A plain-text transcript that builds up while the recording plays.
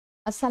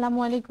আসসালামু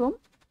আলাইকুম।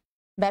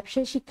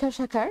 ব্যবসায় শিক্ষা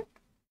শাখার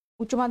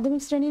উচ্চ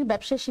মাধ্যমিক শ্রেণীর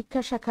ব্যবসায়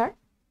শিক্ষা শাখার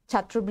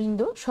ছাত্রবৃন্দ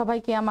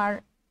সবাইকে আমার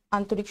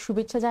আন্তরিক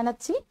শুভেচ্ছা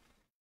জানাচ্ছি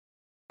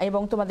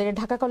এবং তোমাদের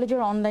ঢাকা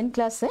কলেজের অনলাইন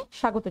ক্লাসে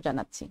স্বাগত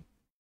জানাচ্ছি।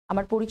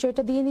 আমার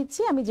পরিচয়টা দিয়ে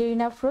নিচ্ছি। আমি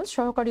জেরিনা আফরোজ,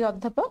 সহকারী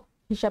অধ্যাপক,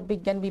 হিসাব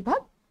বিজ্ঞান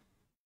বিভাগ।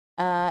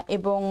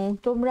 এবং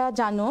তোমরা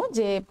জানো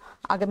যে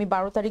আগামী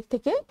 12 তারিখ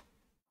থেকে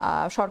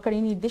সরকারি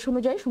নির্দেশ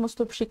অনুযায়ী সমস্ত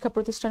শিক্ষা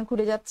প্রতিষ্ঠান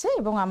খুলে যাচ্ছে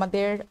এবং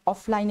আমাদের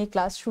অফলাইনে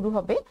ক্লাস শুরু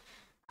হবে।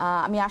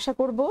 আমি আশা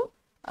করব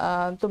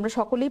তোমরা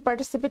সকলেই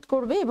পার্টিসিপেট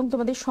করবে এবং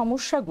তোমাদের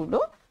সমস্যাগুলো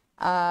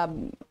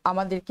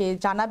আমাদেরকে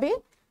জানাবে।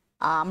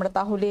 আমরা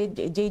তাহলে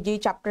যেই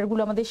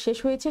চ্যাপ্টারগুলো আমাদের শেষ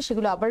হয়েছে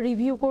সেগুলো আবার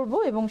রিভিউ করব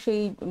এবং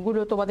সেইগুলো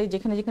তোমাদের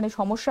যেখানে যেখানে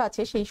সমস্যা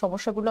আছে সেই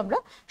সমস্যাগুলো আমরা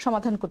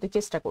সমাধান করতে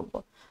চেষ্টা করব।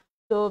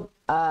 তো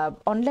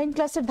অনলাইন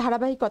ক্লাসের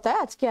ধারাবাহিকতায়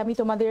আজকে আমি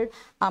তোমাদের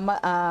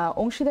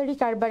অংশীদারি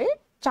কারবারের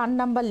 4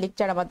 নাম্বার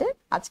লেকচার আমাদের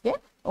আজকে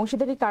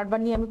অংশীদারি কারবার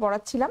নিয়ে আমি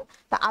পড়াচ্ছিলাম।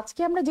 তা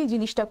আজকে আমরা যে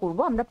জিনিসটা করব,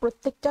 আমরা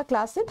প্রত্যেকটা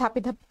ক্লাসে ধাপে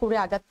ধাপে করে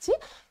আগাচ্ছি।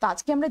 তো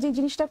আজকে আমরা যে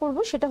জিনিসটা করব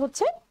সেটা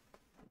হচ্ছে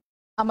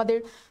আমাদের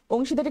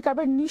অংশীদারি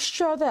কারবার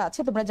নিশ্চয়তা আছে।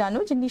 তোমরা জানো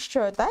যে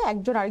নিশ্চয়তা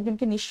একজন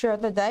আরেকজনকে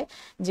নিশ্চয়তা দেয়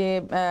যে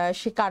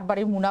সে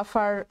কারবারের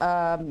মুনাফার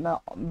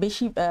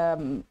বেশি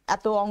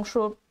এত অংশ,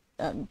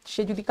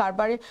 সে যদি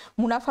কারবারে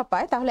মুনাফা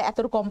পায় তাহলে এত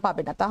কম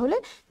পাবে না, তাহলে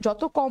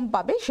যত কম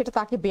পাবে সেটা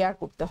তাকে বেয়ার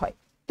করতে হয়।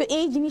 তো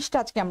এই জিনিসটা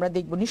আজকে আমরা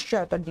দেখবো,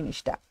 নিশ্চয়তার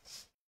জিনিসটা।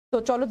 তো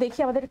চলো দেখি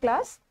আমাদের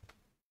ক্লাস।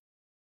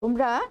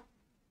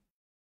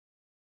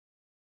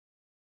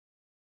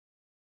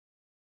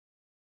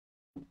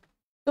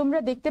 তোমরা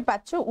দেখতে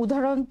পাচ্ছ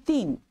উদাহরণ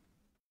 3।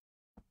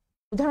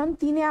 উদাহরণ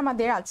 3-এ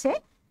আমাদের আছে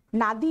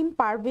নাদিম,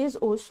 পারভেজ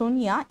ও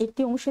সোনিয়া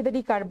একটি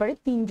অংশীদারি কারবারে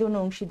 3 জন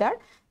অংশীদার।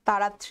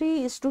 তারা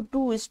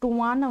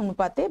 3:2:1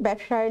 অনুপাতে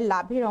ব্যবসায়ের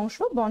লাভের অংশ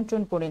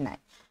বণ্টন করে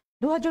নেয়।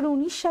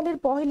 2019 সালের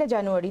 1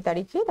 জানুয়ারি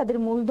তারিখে তাদের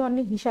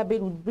মূলধনের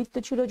হিসাবের উদ্বৃত্ত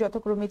ছিল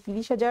যথাক্রমে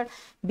 30,000,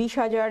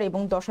 20,000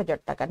 এবং 10,000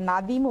 টাকা।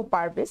 নাদিম ও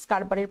পারভেজ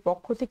কারবারের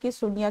পক্ষ থেকে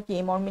সোনিয়াকে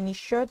এ মর্মে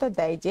নিশ্চয়তা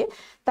দেয় যে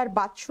তার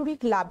বাৎসরিক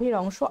লাভের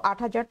অংশ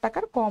 8,000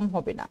 টাকার কম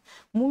হবে না।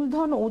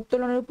 মূলধন ও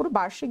উত্তোলনের উপর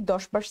বার্ষিক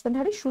 10%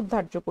 হারে সুদ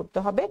ধার্য করতে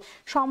হবে।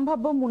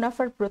 সম্ভাব্য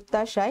মুনাফার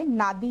প্রত্যাশায়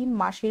নাদিম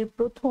মাসের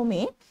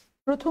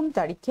প্রথম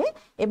তারিখে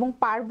এবং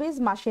পারভেজ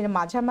মাসের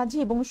মাঝামাঝি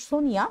এবং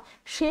সোনিয়া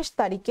শেষ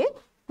তারিখে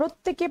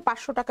প্রত্যেকে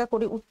 500 টাকা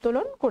করে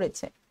উত্তোলন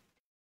করেছে।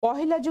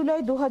 1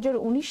 জুলাই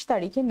 2019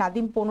 তারিখে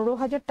নাদিম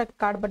 15,000 টাকা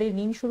কারবারের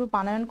ঋণ স্বরূপ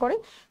আনয়ন করে।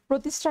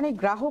 প্রতিষ্ঠানে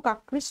গ্রাহক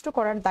আকৃষ্ট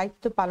করার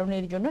দায়িত্ব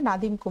পালনের জন্য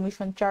নাদিম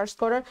কমিশন চার্জ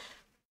করার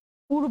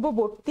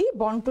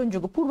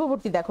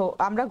পূর্ববর্তী দেখো,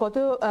 আমরা গত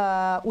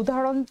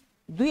উদাহরণ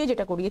 2-এ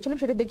যেটা করিয়েছিলাম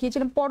সেটা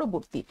দেখিয়েছিলাম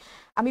পরবর্তী।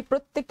 আমি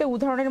প্রত্যেকটা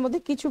উদাহরণের মধ্যে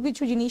কিছু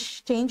কিছু জিনিস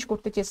চেঞ্জ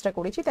করতে চেষ্টা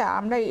করেছি, তাই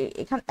আমরা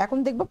এখন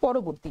দেখবো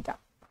পরবর্তীটা।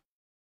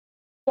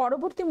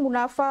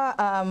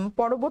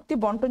 পরবর্তী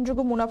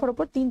বন্টনযোগ্য মুনাফার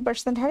উপর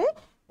 3% হারে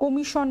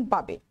কমিশন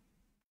পাবে।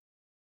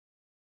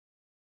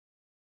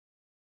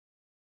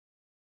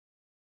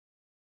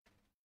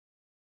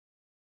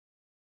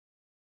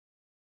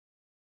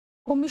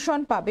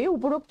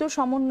 উপরোক্ত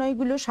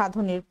সমন্বয়গুলো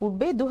সাধনের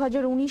পূর্বে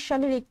 2019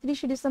 সালের 31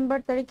 ডিসেম্বর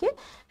তারিখে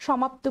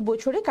সমাপ্ত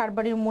বছরে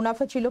কারবারের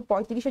মুনাফা ছিল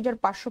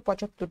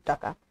 35,575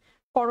 টাকা।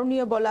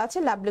 করণীয় বলা আছে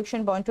লাভ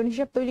লোকসান বন্টন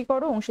হিসাব তৈরি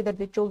করো,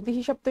 অংশীদারদের চলতি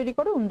হিসাব তৈরি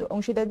করো,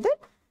 অংশীদারদের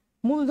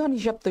মূলধন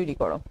হিসাব তৈরি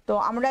করো। তো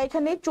আমরা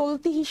এখানে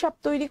চলতি হিসাব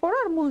তৈরি করো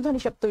আর মূলধন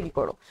হিসাব তৈরি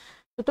করো।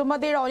 তো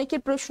তোমাদের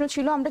অনেকের প্রশ্ন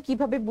ছিল আমরা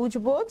কিভাবে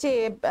বুঝবো যে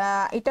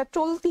এটা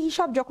চলতি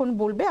হিসাব যখন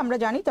বলবে আমরা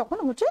জানি তখন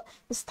হচ্ছে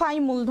স্থায়ী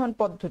মূলধন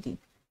পদ্ধতি।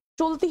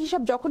 চলতি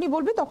হিসাব যখনই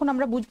বলবে তখন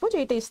আমরা বুঝবো যে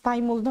এটা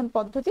স্থায়ী মূলধন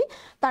পদ্ধতি।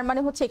 তার মানে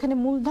হচ্ছে এখানে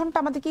মূলধনটা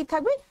আমাদের কি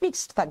থাকবে,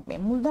 ফিক্সড থাকবে।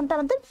 মূলধনটা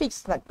আমাদের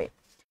ফিক্সড থাকবে।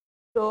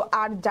 তো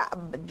আর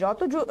যত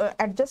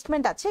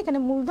অ্যাডজাস্টমেন্ট আছে এখানে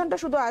মূলধনটা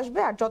শুধু আসবে,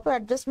 আর যত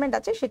অ্যাডজাস্টমেন্ট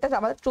আছে সেটা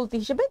আমাদের চলতি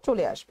হিসেবে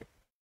চলে আসবে।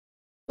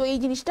 তো এই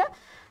জিনিসটা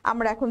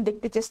আমরা এখন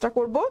দেখতে চেষ্টা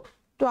করব।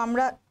 তো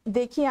আমরা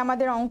দেখি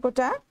আমাদের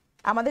অঙ্কটা।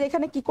 আমাদের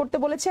এখানে কি করতে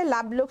বলেছে,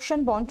 লাভ লোকসান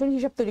বন্টন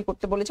হিসাব তৈরি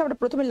করতে বলেছে। আমরা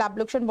প্রথমে লাভ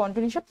লোকসান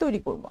বন্টন হিসাব তৈরি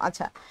করব।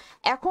 আচ্ছা,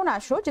 এখন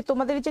আসো যে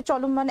তোমাদের যে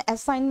চলমান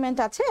অ্যাসাইনমেন্ট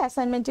আছে,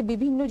 অ্যাসাইনমেন্টে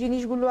বিভিন্ন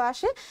জিনিসগুলো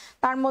আসে।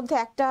 তার মধ্যে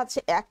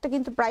একটা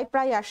কিন্তু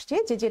প্রায় আসছে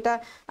যেটা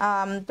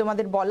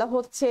তোমাদের বলা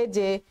হচ্ছে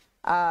যে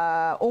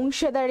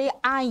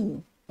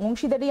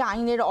অংশীদারি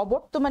আইনের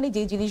অবর্তমানে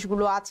যে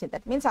জিনিসগুলো আছে,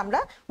 দ্যাট মিনস আমরা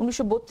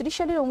 1932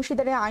 সালের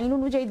অংশীদারি আইন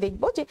অনুযায়ী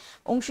দেখবো যে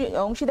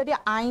অংশীদারি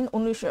আইন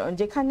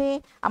যেখানে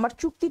আমার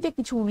চুক্তিতে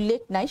কিছু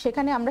উল্লেখ নাই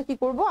সেখানে আমরা কি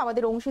করব,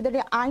 আমাদের অংশীদারি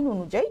আইন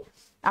অনুযায়ী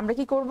আমরা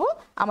কি করব,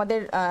 আমাদের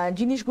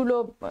জিনিসগুলো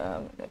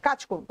কাজ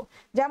করব।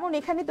 যেমন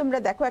এখানে তোমরা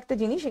দেখো একটা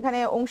জিনিস, এখানে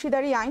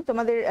অংশীদারি আইন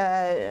তোমাদের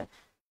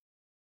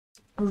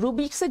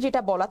রুবিক্সে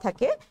যেটা বলা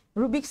থাকে,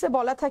 রুবিক্সে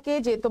বলা থাকে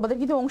যে তোমাদের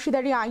কিন্তু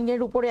অংশীদারি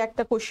আইনের উপরে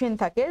একটা কোশ্চেন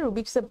থাকে।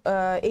 রুবিক্সে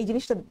এই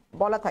জিনিসটা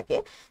বলা থাকে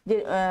যে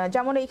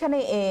যেমন এখানে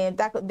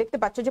দেখতে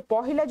পাচ্ছ যে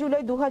 1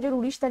 জুলাই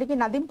 2019 তারিখে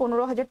নাদিম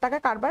 15,000 টাকা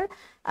কারবার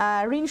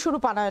ঋণ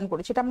স্বরূপ আনয়ন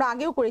করেছে। এটা আমরা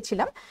আগেও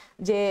করেছিলাম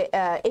যে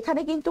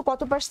এখানে কিন্তু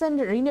কত পার্সেন্ট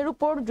ঋণের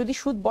উপর যদি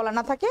সুদ বলা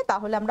না থাকে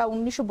তাহলে আমরা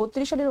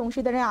 1932 সালের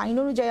অংশীদারি আইন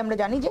অনুযায়ী আমরা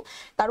জানি যে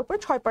তার উপরে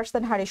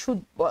 6% হারে সুদ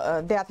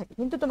দেয়া থাকে।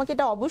 কিন্তু তোমাকে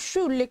এটা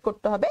অবশ্যই উল্লেখ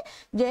করতে হবে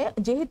যে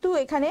যেহেতু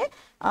এখানে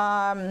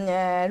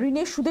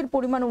ঋণের সুদের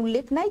পরিমাণ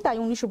উল্লেখ নাই, তাই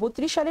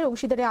 1932 সালের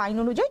অংশীদারি আইন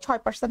অনুযায়ী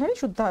 6% হারে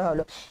সুদ দেওয়া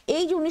হলো।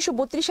 এই যে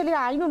 1932 সালের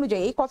আইন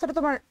অনুযায়ী, এই কথাটা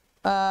তোমার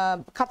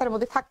খাতার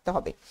মধ্যে থাকতে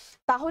হবে,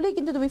 তাহলেই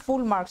কিন্তু তুমি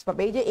ফুল মার্কস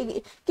পাবে। এই যে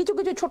কিছু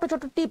কিছু ছোট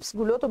ছোট টিপস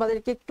গুলো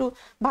তোমাদেরকে একটু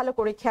ভালো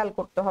করে খেয়াল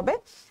করতে হবে।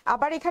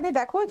 আবার এখানে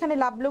দেখো, এখানে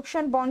লাভ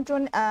লোকসান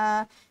বন্টন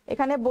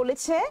এখানে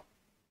বলেছে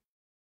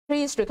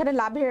 3:1, এখানে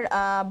লাভের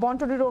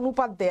বন্টনের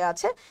অনুপাত দেয়া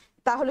আছে,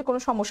 তাহলে কোনো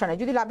সমস্যা নেই।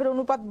 যদি লাভের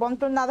অনুপাত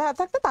বন্টন না দেওয়া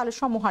থাকতো তাহলে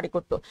সমহারে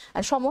করতো,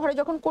 আর সমহারে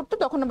যখন করতো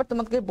তখন আবার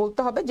তোমাকে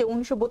বলতে হবে যে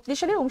 1932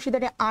 সালের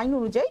অংশীদারি আইন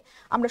অনুযায়ী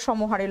আমরা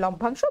সমহারে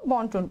লভ্যাংশ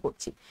বন্টন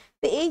করছি।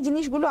 তো এই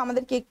জিনিসগুলো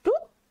আমাদেরকে একটু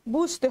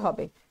বুঝতে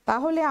হবে।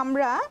 তাহলে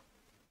আমরা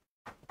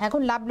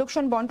এখন লাভ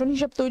লোকসান বন্টন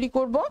হিসাব তৈরি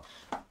করব।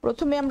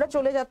 প্রথমে আমরা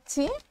চলে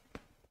যাচ্ছি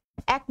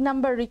 1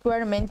 নাম্বার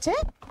রিকোয়ারমেন্টে।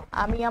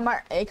 আমি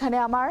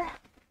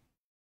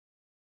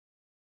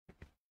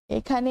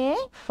এখানে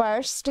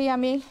ফার্স্টে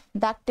আমি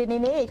দাগ টেনে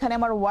নিয়ে এখানে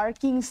আমার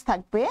ওয়ার্কিংস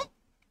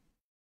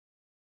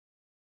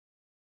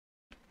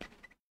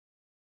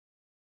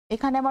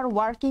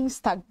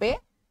থাকবে,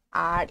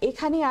 আর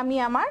এখানে আমি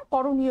আমার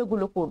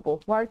করণীয়গুলো করব,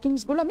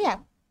 ওয়ার্কিংস গুলো আমি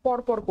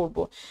পরপর করব।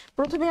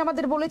 প্রথমে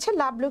আমাদের বলেছে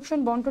লাভ লোকসান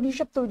বন্টন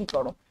হিসাব তৈরি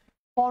করো।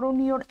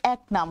 করণীয়র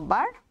 1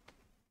 নাম্বার,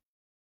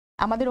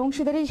 আমাদের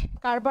অংশীদারি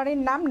কারবারের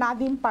নাম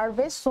নাদিম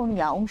পারভেজ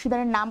সোনিয়া।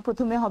 অংশীদারের নাম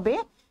প্রথমে হবে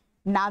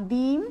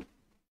নাদিম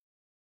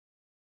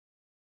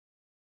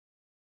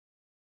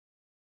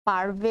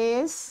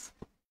পারভেজ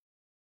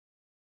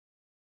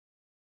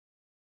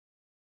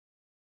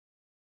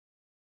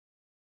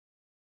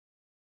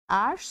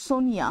আর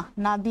সোনিয়া,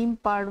 নাদিম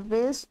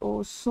পারভেজ ও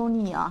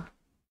সোনিয়া।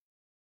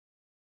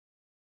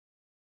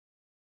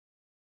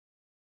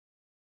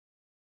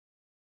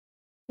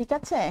 ঠিক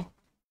আছে,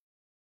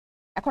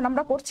 এখন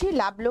আমরা করছি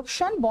লাভ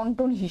লোকসান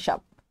বন্টন হিসাব।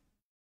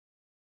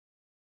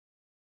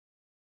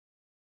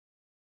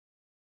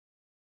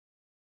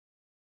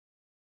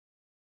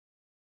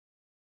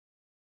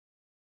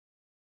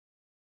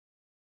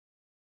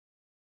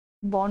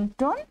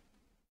 বন্টন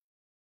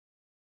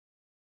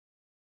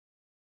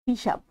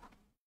হিসাব,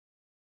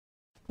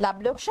 লাভ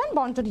লোকসান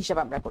বন্টন হিসাব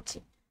আমরা করছি।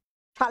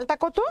 সালটা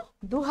কত?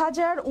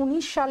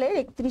 2019 সালের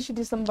 31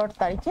 ডিসেম্বর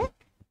তারিখে।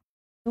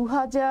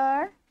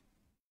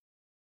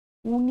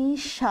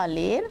 2019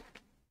 সালের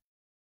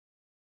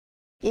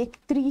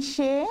 31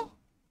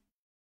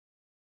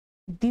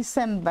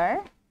 ডিসেম্বর,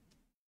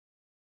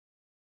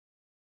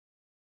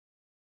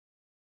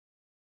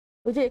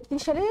 ওই যে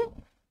 31 সালে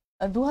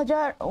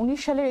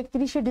 2019 সালের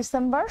 31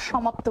 ডিসেম্বর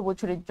সমাপ্ত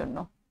বছরের জন্য,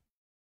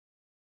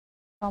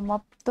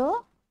 সমাপ্ত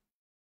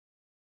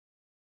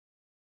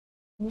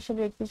 19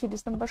 সালের 31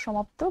 ডিসেম্বর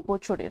সমাপ্ত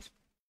বছরের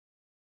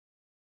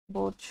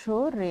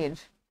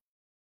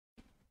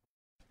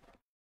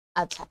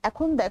আচ্ছা,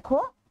 এখন দেখো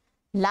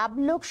লাভ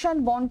লোকসান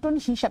বন্টন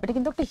হিসাব, এটা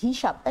কিন্তু একটা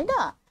হিসাব, তাই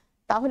না?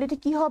 তাহলে এটা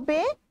কি হবে?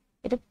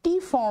 এটা টি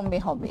ফর্মে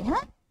হবে।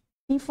 হ্যাঁ,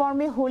 টি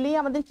ফর্মে হলেই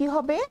আমাদের কি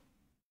হবে?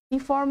 টি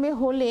ফর্মে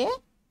হলে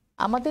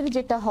আমাদের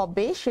যেটা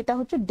হবে সেটা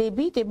হচ্ছে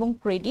ডেবিট এবং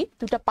ক্রেডিট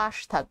দুটো পাশ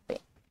থাকবে।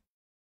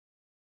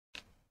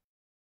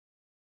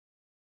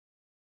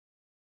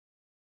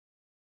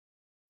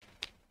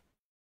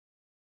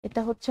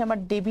 এটা হচ্ছে আমার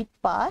ডেবিট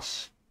পাশ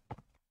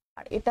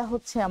আর এটা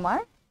হচ্ছে আমার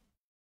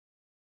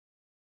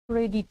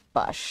ক্রেডিট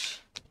পাশ।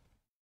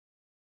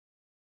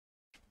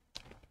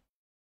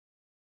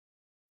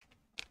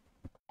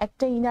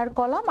 একটা ইনার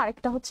কলাম আর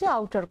একটা হচ্ছে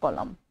আউটার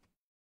কলাম।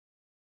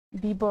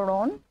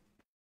 বিবরণ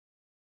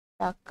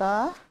টাকা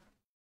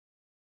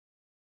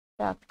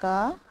টাকা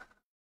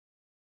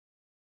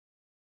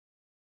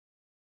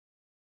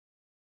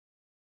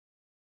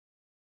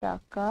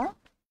টাকা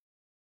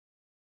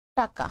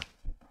টাকা।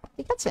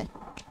 ঠিক আছে,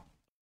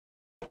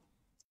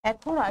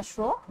 এখন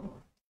আসো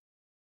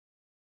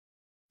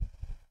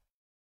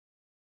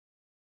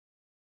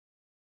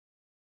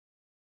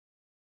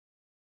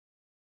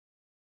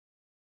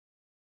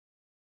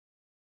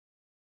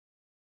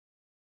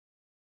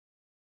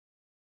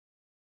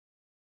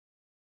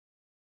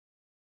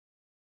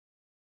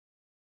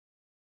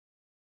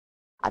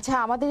আচ্ছা,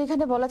 আমাদের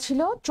এখানে বলা ছিল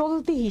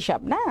চলতি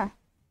হিসাব, না?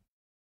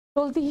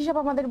 চলতি হিসাব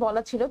আমাদের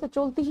বলা ছিল, তো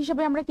চলতি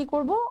হিসাবে আমরা কি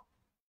করব?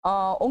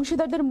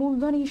 অংশীদারদের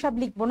মূলধন হিসাব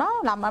লিখবো না,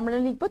 আমরা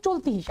লিখবো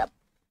চলতি হিসাব।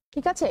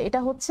 ঠিক আছে, এটা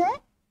হচ্ছে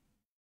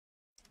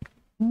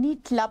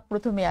নিট লাভ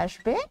প্রথমে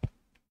আসবে,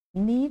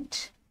 নিট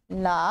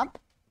লাভ,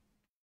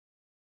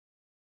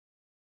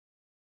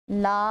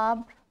 লাভ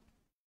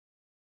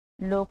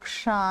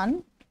লোকসান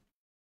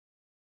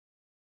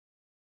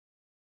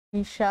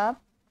হিসাব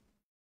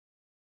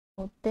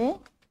হতে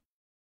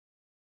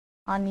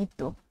আনিত।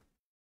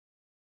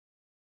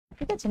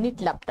 ঠিক আছে, নিট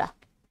লাভটা।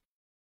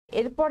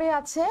 এরপরে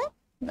আছে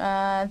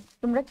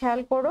তোমরা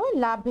খেয়াল করো,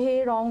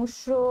 লাভের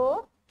অংশ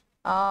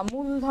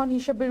মূলধন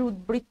হিসাবের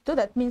উদ্বৃত্ত,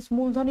 দ্যাট মিনস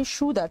মূলধনের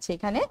সুদ আছে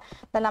এখানে।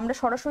 তাহলে আমরা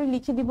সরাসরি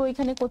লিখে দিব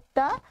এখানে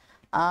কোনটা?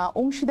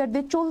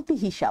 অংশীদারদের চলতি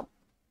হিসাব,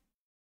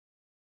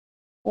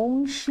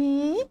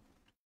 অংশীদারদের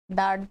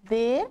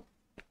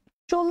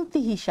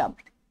চলতি হিসাব।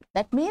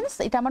 দ্যাট মিনস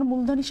এটা আমার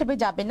মূলধন হিসেবে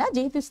যাবে না,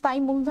 যেহেতু স্থায়ী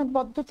মূলধন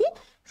পদ্ধতি,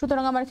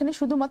 সুতরাং আমার এখানে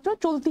শুধুমাত্র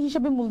চলতি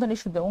হিসাবে মূলধনের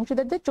সুদ,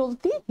 অংশীদারদের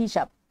চলতি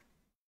হিসাব।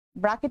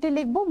 ব্র্যাকেটে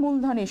লিখবো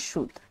মূলধনের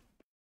সুদ,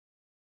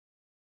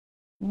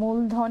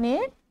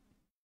 মূলধনের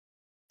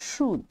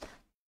সুদ।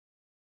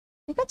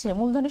 ঠিক আছে,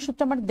 মূলধনের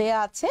সুদটা আমার দেয়া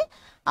আছে।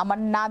 আমার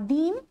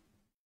নাদিম,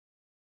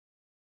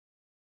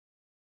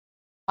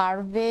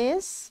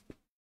 পারভেজ,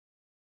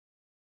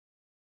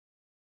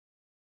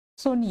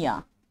 সোনিয়া,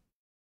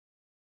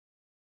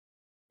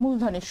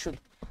 মূলধনের সুদ।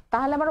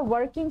 তাহলে আমার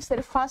ওয়ার্কিংস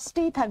এর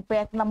ফার্স্টেই থাকবে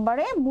 1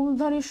 নম্বরে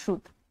মূলধনের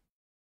সুদ,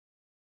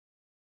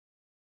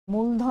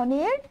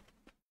 মূলধনের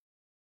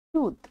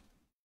সুদ।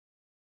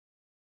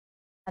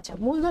 আচ্ছা,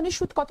 মূলধনের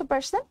সুদ কত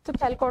পার্সেন্ট তো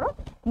খেয়াল করো,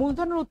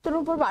 মূলধনের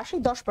উত্তোলন পড়বে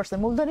 10%।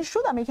 মূলধনের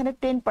সুদ আমি এখানে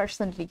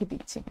 10% লিখে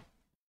দিচ্ছি,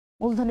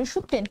 মূলধনের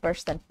সুদ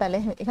 10%। তাহলে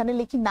এখানে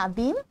লিখি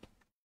নাদিম,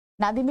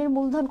 নাদিমের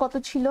মূলধন কত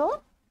ছিল?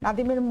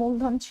 নাদিমের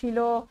মূলধন ছিল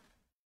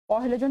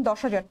পহেলা জুন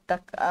 10,000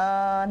 টাকা,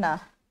 না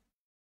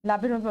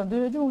লাভের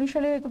 2019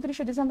 সালের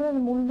 31শে ডিসেম্বর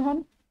মূলধন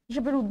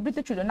হিসেবে উদ্বৃত্ত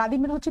ছিল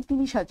নাদিমের হচ্ছে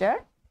 30,000।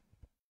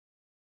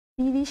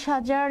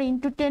 30,000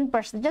 ইন্টু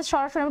 10%, জাস্ট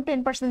সরাসরি আমি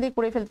 10% দিয়ে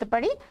করে ফেলতে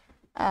পারি,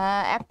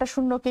 একটা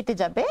শূন্য কেটে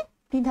যাবে,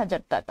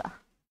 3,000 টাকা।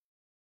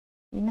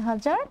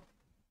 3,000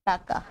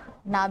 টাকা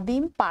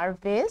নাদিম,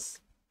 পারভেজ।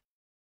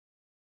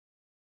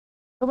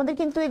 তোমাদের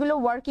কিন্তু এগুলো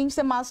ওয়ার্কিংস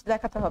এ মাস্ট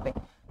দেখাতে হবে।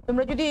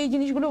 তোমরা যদি এই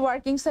জিনিসগুলো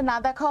ওয়ার্কিংস এ না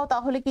দেখাও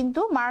তাহলে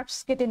কিন্তু মার্কস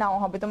কেটে নেওয়া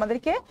হবে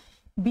তোমাদেরকে।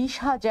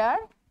 20,000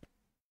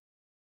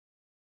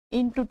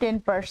 ইন্টু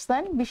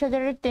 10%,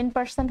 20,000 এর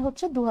 10%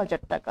 হচ্ছে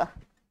 2,000 টাকা।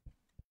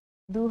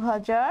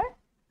 2,000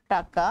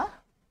 টাকা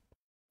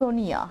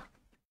সোনিয়া,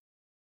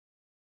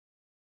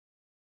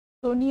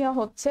 সোনিয়া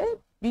হচ্ছে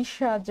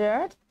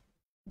 20,000,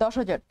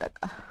 10,000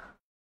 টাকা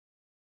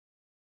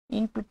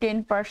ইন্টু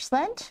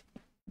 10%,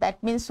 দ্যাট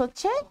মিনস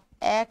হচ্ছে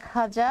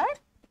 1,000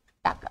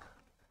 টাকা।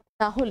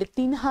 তাহলে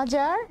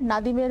 3,000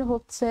 নাদিমের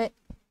হচ্ছে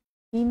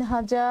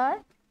 3,000,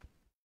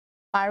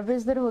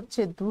 পারভেজদের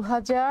হচ্ছে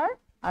 2,000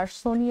 আর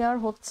সোনিয়ার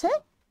হচ্ছে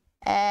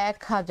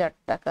 1,000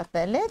 টাকা।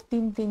 তাহলে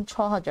 3 3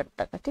 6,000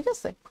 টাকা। ঠিক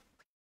আছে,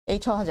 এই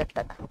 6,000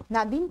 টাকা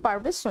নাদিম,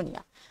 পারভেজ,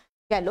 সোনিয়া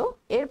গেল।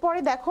 এরপরে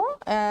দেখো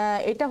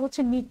এটা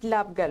হচ্ছে নিট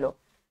লাভ গেল।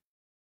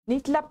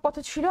 নিট লাভ কত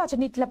ছিল? আচ্ছা,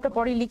 নিট লাভটা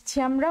পরে লিখছি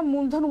আমরা।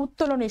 মূলধন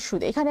উত্তোলনের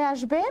সুদ এখানে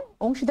আসবে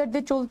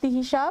অংশীদারদের চলতি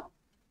হিসাব,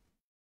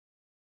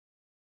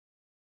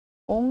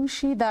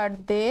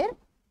 অংশীদারদের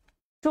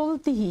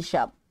চলতি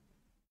হিসাব,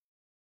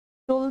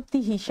 চলতি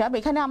হিসাব।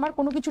 এখানে আমার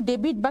কোনো কিছু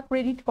ডেবিট বা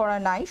ক্রেডিট করা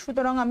নাই,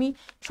 সুতরাং আমি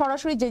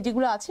সরাসরি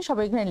যেগুলো আছে সব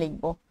এখানে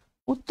লিখবো।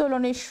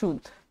 উত্তোলনের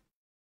সুদ,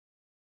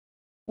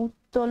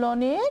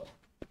 উত্তোলনের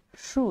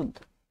সুদ,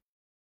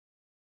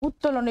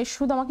 উত্তোলনের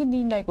সুদ আমাকে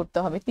নির্ণয় করতে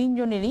হবে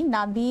তিনজনেরই,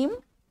 নাদিম,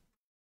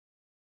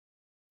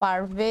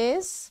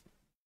 পারভেজ,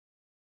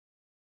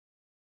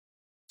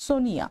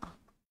 সোনিয়া।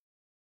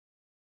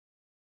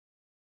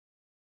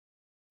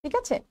 ঠিক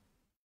আছে,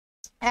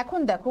 এখন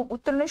দেখো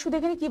উত্তোলনের সুদ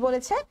এখানে কি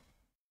বলেছে,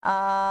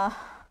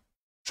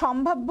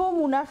 সম্ভাব্য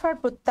মুনাফার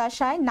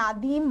প্রত্যাশায়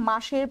নাদিম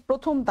মাসের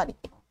প্রথম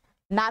তারিখে,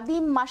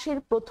 নাদিম মাসের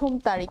প্রথম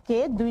তারিখে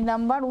 2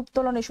 নাম্বার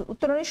উত্তোলনের সুদ।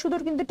 উত্তোলনের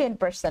সুদের কিন্তু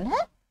 10%,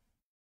 হ্যাঁ,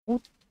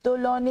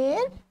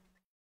 উত্তোলনের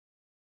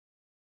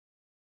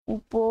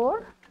উপর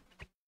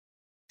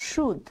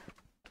সুদ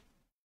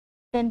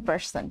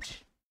 10%,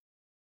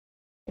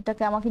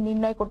 এটাকে আমাকে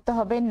নির্ণয় করতে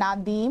হবে।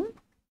 নাদিম,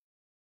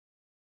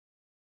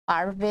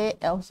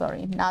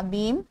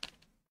 নাদিম,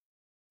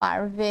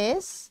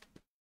 পারভেজ,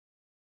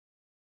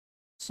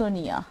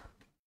 সোনিয়া।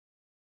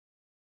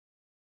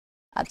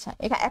 আচ্ছা,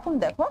 এখন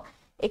দেখো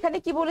এখানে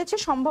কি বলেছে,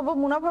 সম্ভাব্য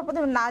মুনাফার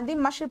প্রথম নাদিম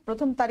মাসের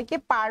প্রথম তারিখে,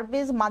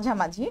 পারভেজ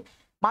মাঝামাঝি।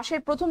 মাসের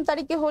প্রথম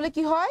তারিখে হলে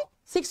কি হয়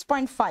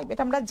 6.5,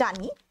 এটা আমরা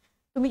জানি।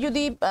 তুমি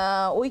যদি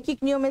ঐকিক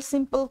নিয়মে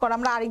সিম্পল করো,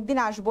 আমরা আরেকদিন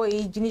আসবো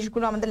এই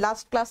জিনিসগুলো, আমাদের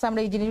লাস্ট ক্লাসে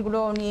আমরা এই জিনিসগুলো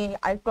নিয়ে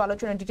আরেকটু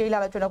আলোচনা, ডিটেইল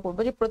আলোচনা করবো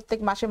যে প্রত্যেক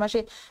মাসে মাসে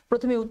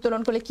প্রথমে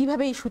উত্তোলন করলে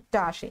কিভাবে এই সুদটা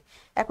আসে।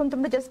 এখন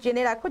তোমরা জাস্ট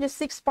জেনে রাখো যে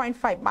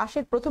 6.5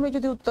 মাসের প্রথমে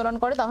যদি উত্তোলন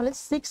করে তাহলে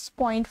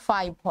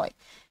 6.5 হয়।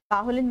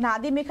 তাহলে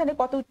নাদিম এখানে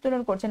কত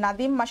উত্তোলন করছে?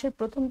 নাদিম মাসের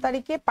প্রথম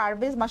তারিখে,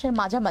 পারভেজ মাসের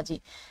মাঝামাঝি,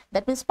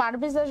 দ্যাট মিনস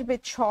পারভেজ আসবে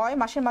 6,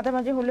 মাসের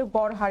মাঝামাঝি হলে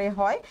গড় হারে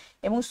হয়,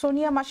 এবং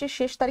সোনিয়া মাসের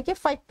শেষ তারিখে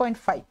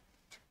 5.5।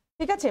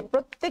 ঠিক আছে,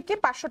 প্রত্যেককে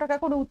 500 টাকা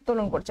করে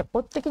উত্তোলন করছে।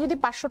 প্রত্যেকে যদি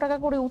 500 টাকা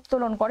করে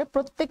উত্তোলন করে,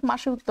 প্রত্যেক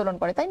মাসে উত্তোলন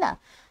করে, তাই না?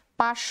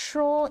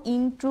 500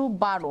 ইন্টু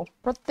 12,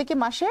 প্রত্যেকে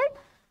মাসের,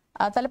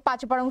 তাহলে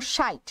 5 বারং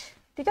 60।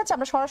 ঠিক আছে,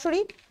 আমরা সরাসরি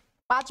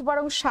 5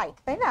 বারং 60,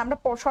 তাই না? আমরা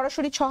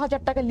সরাসরি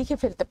 6,000 টাকা লিখে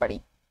ফেলতে পারি,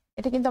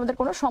 এটা কিন্তু আমাদের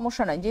কোনো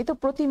সমস্যা নাই, যেহেতু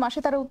প্রতি মাসে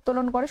তারা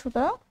উত্তোলন করে,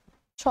 সুতরাং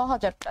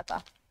 6,000 টাকা।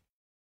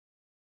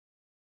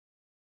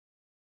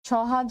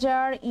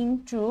 6,000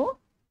 ইন্টু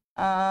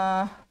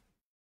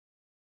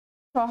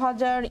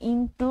 6,000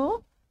 ইন্টু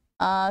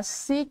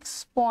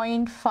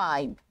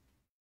 6.5,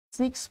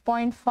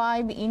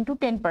 6.5 ইন্টু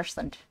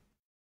 10%।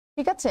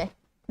 ঠিক আছে,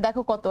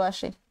 দেখো কত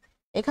আসে।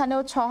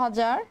 এখানেও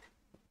 6,000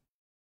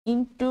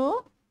 into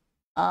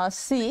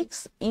 6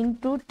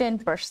 into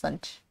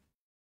 10%,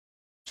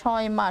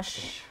 6 mass,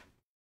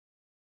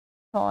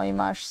 6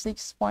 mass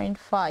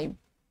 6.5,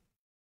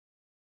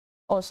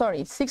 O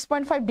sorry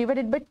 6.5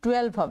 divided by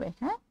 12 হবে,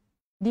 হ্যাঁ,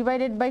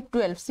 ডিভাইডেড বাই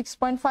 12,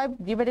 6.5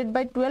 ডিভাইডেড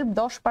বাই 12,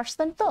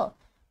 10%। তো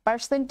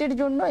পার্সেন্টের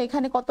জন্য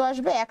এখানে কত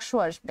আসবে? 100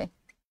 আসবে।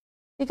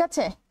 ঠিক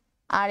আছে।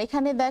 আর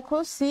এখানে দেখো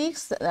 6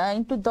 ×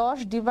 10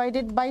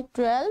 ডিভাইডেড বাই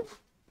 12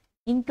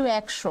 ×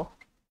 100,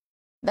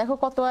 দেখো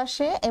কত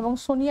আসে। এবং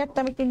সোনিয়ারটা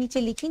আমি একটু নিচে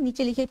লিখি,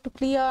 নিচে লিখে একটু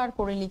ক্লিয়ার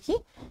করে লিখি,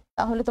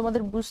 তাহলে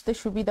তোমাদের বুঝতে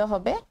সুবিধা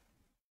হবে।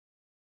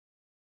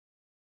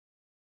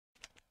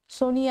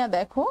 সোনিয়া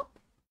দেখো,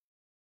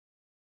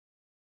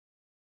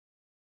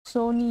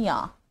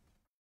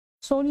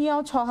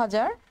 সোনিয়াও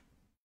 6000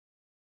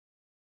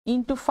 ×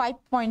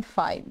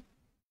 5.5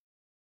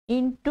 ×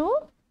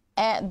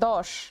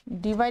 10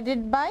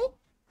 ডিভাইডেড বাই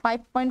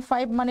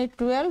 5.5 মানে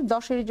 12,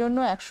 10-এর জন্য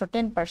 100,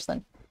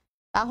 10%।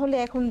 তাহলে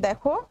এখন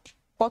দেখো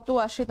কত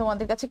আসে।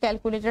 তোমাদের কাছে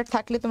ক্যালকুলেটর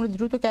থাকলে তোমরা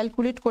দ্রুত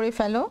ক্যালকুলেট করে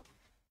ফেলো।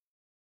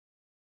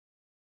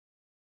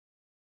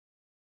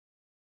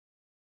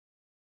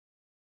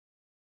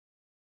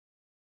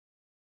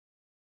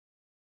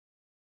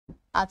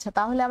 আচ্ছা,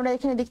 তাহলে আমরা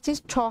এখানে দেখছি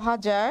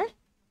 6000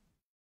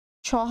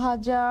 ×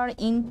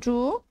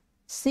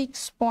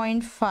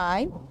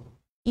 6.5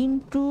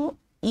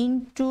 ×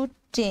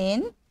 10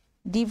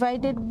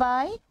 ডিভাইডেড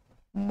বাই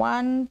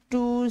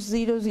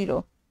 1200,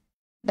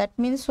 দ্যাট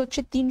মিনস হচ্ছে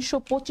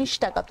 325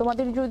 টাকা।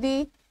 তোমাদের যদি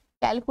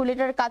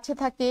ক্যালকুলেটর কাছে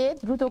থাকে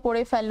দ্রুত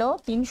করে ফেলো,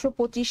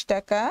 325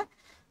 টাকা।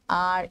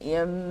 আর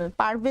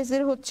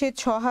পারভেজের হচ্ছে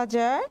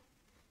 6000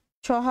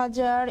 ×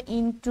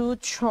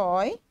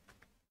 6,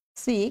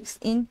 6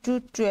 ×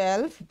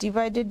 12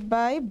 ডিভাইডেড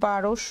বাই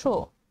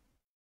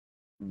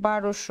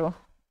 1200,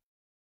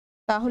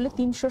 তাহলে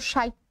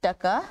 360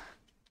 টাকা,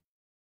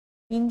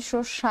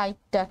 360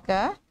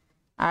 টাকা।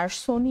 আর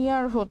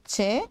সোনিয়ার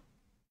হচ্ছে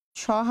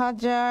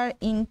 6000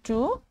 ×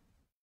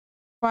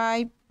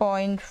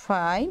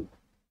 5.5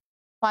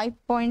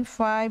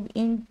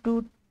 ×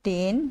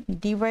 10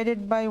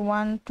 ডিভাইডেড বাই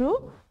 1200,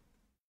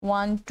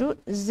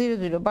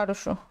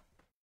 1200,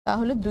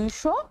 তাহলে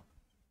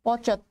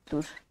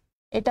 275।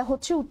 এটা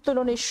হচ্ছে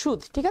উত্তোলনের সুদ।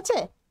 ঠিক আছে,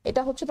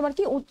 এটা হচ্ছে তোমার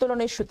কি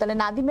উত্তোলনের সুদ। তাহলে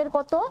নাদিমের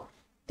কত?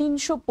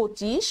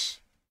 325,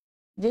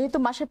 যেহেতু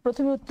মাসের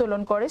প্রথমে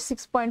উত্তোলন করে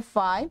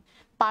 6.5।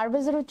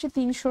 পারভেজের হচ্ছে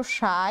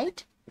 360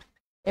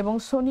 এবং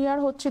সোনিয়ার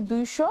হচ্ছে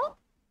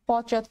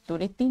 275।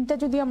 এই তিনটা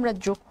যদি আমরা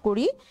যোগ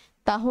করি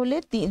তাহলে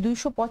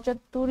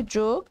 275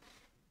 যোগ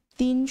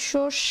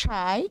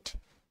 360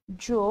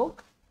 যোগ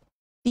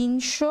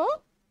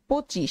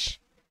 325,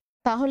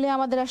 তাহলে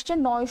আমাদের আসছে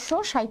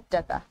 960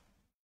 টাকা,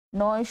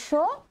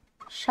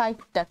 960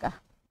 টাকা।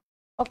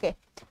 ওকে,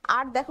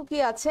 আর দেখো কি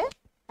আছে,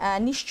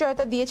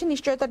 নিশ্চয়তা দিয়েছে।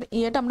 নিশ্চয়তার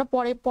ইয়েটা আমরা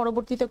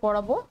পরবর্তীতে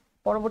করাবো,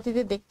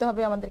 পরবর্তীতে দেখতে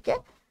হবে আমাদেরকে।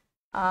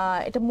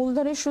 এটা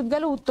মূলধনের সুদ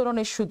গেল,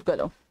 উত্তোলনের সুদ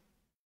গেল।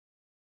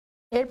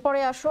 এরপরে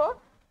আসো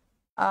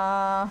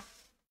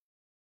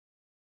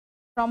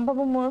সম্ভাব্য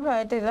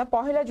এটা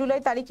 1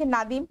 জুলাই তারিখে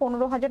নাদিম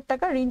 15,000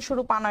 টাকা ঋণ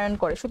স্বরূপ আনয়ন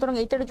করে। সুতরাং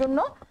এটার জন্য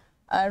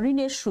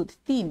ঋণের সুদ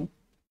 3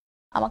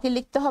 আমাকে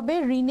লিখতে হবে।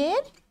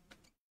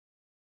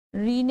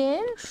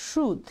 ঋণের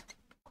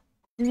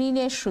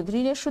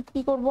সুদ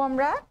কি করব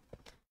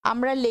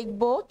আমরা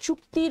লিখব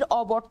চুক্তির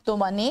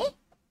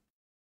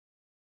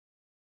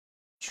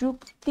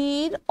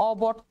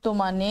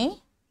অবর্তমানে,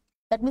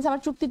 দ্যাট মিন্স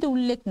আমার চুক্তিতে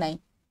উল্লেখ নাই।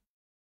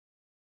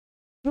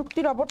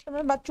 চুক্তির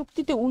অবর্তমানে বা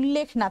চুক্তিতে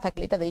উল্লেখ না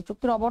থাকলে, এটা দেই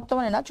চুক্তির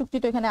অবর্তমানে না, চুক্তি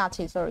তো এখানে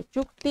আছে, সরি,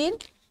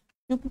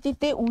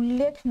 চুক্তিতে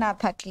উল্লেখ না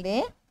থাকলে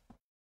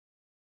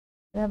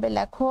এভাবে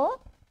লেখো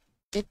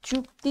যে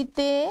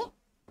চুক্তিতে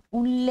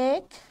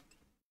উল্লেখ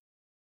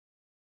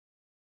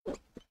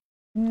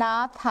না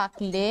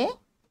থাকলে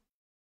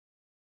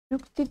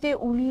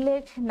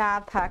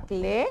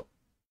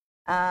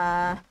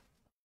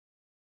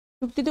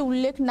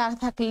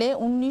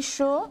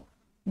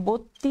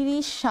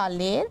 1932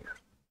 সালের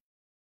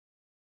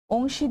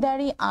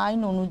অংশীদারি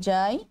আইন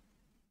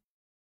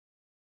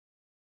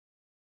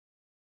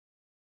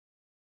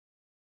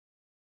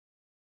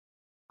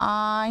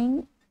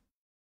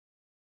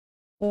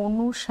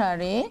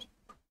অনুসারে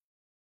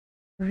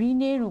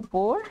ঋণের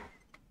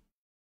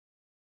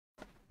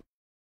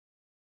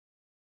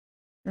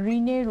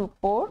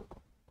উপর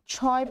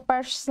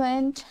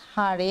 6%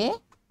 হারে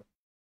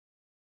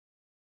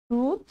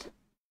সুদ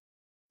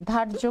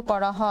ধার্য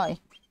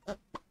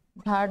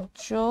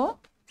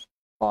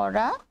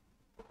করা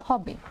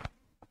হবে।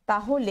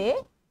 তাহলে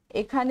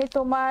এখানে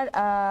তোমার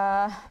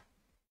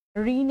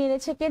ঋণ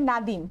এনেছে কে?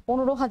 নাদিম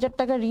 15,000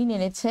 টাকা ঋণ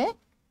এনেছে।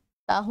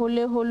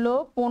 তাহলে হলো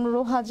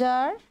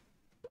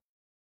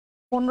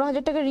 15,000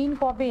 টাকা ঋণ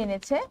কবে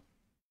এনেছে?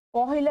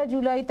 1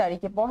 জুলাই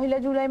তারিখে। 1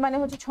 জুলাই মানে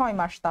হচ্ছে 6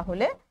 মাস।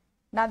 তাহলে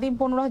নাদিম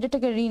 15,000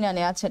 টাকা ঋণ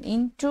আনে, আছেন,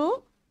 into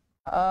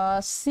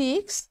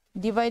 6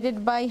 divided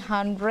by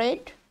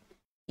 100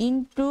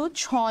 into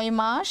 6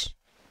 mass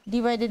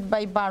divided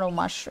by 12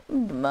 মাস,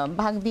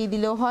 ভাগ দিয়ে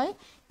দিলেও হয়,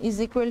 ইজ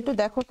ইকুয়াল টু,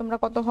 দেখো তোমরা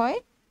কত হয়,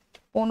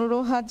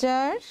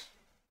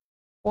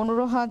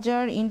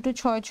 15,000 ইন্টু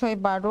 6 6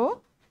 12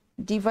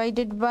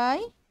 ডিভাইডেড বাই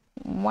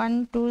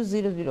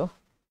 1200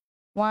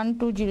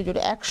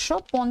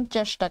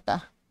 150 টাকা,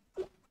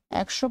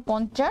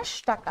 150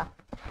 টাকা।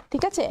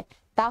 ঠিক আছে,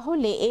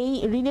 তাহলে এই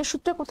ঋণের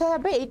সূত্র কোথায়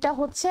হবে? এটা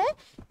হচ্ছে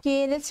কে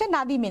এনেছে?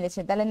 নাদিম এনেছে।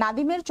 তাহলে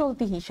নাদিমের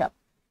চলতি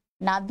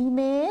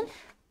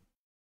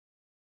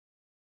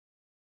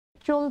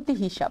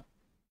হিসাব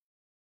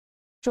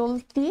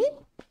চলতি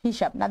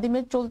হিসাব,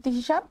 নাদিমের চলতি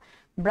হিসাব,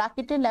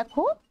 ব্র্যাকেটে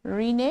লেখো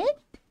ঋণের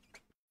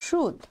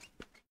সুদ।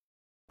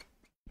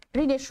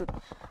 ঋণের সুদ,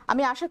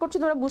 আমি আশা করছি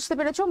তোমরা বুঝতে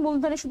পেরেছো।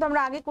 মূলধনের সুদ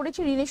আমরা আগে করেছি,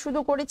 ঋণের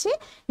সুদও করেছি।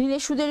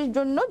 ঋণের সুদের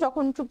জন্য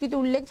যখন চুক্তিতে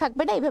উল্লেখ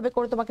থাকবে না, এইভাবে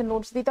করে তোমাকে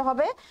নোটস দিতে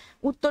হবে।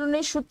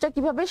 উত্তোলনের সুদটা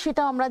কিভাবে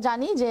সেটা আমরা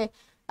জানি যে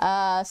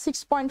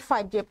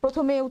 6.5, যে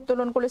প্রথমে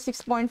উত্তোলন করলে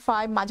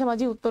 6.5,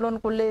 মাঝামাঝি উত্তোলন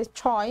করলে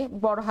 6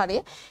 বড় হারে,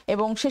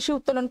 এবং শেষে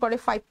উত্তোলন করে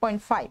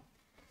 5.5।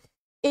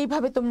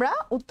 এইভাবে তোমরা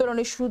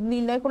উত্তোলনের সুদ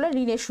নির্ণয় করলে,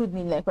 ঋণের সুদ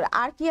নির্ণয় করে।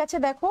 আর কি আছে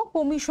দেখো,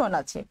 কমিশন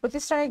আছে।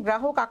 প্রতিষ্ঠানের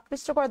গ্রাহক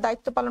আকৃষ্ট করার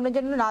দায়িত্ব পালনের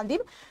জন্য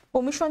নাদিম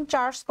কমিশন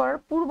চার্জ করার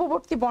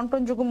পূর্ববর্তী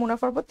বন্টনযোগ্য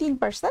মুনাফার উপর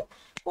 3%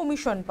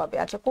 কমিশন পাবে।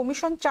 আচ্ছা,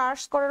 কমিশন চার্জ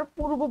করার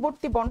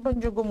পূর্ববর্তী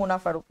বন্টনযোগ্য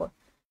মুনাফার উপর,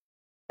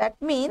 দ্যাট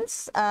মিনস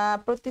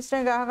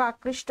প্রতিষ্ঠানের গ্রাহক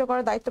আকৃষ্ট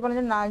করার দায়িত্ব পালনের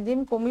জন্য নাদিম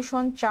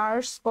কমিশন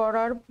চার্জ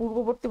করার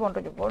পূর্ববর্তী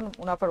বন্টনযোগ্য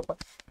মুনাফার উপর।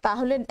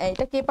 তাহলে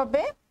এটা কে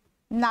পাবে?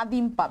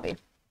 নাদিম পাবে।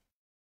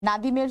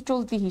 নাদিমের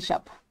চলতি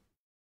হিসাব,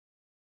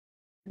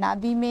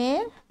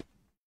 নাদিমের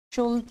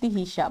চলতি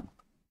হিসাব,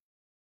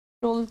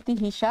 চলতি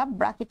হিসাব,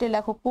 ব্র্যাকেটে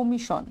লেখো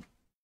কমিশন,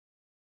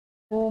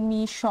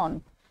 কমিশন।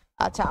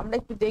 আচ্ছা, আমরা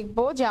একটু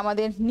দেখবো যে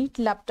আমাদের নিট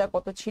লাভটা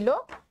কত ছিল।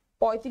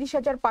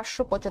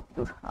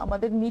 35,575।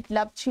 আমাদের নিট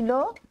লাভ ছিল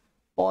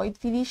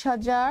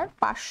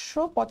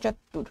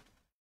 35,575,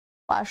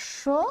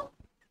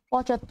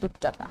 575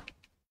 টাকা।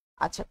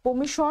 আচ্ছা,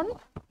 কমিশন,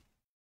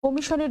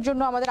 কমিশনের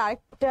জন্য আমাদের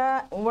আরেকটা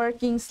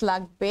ওয়ার্কিংস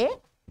লাগবে।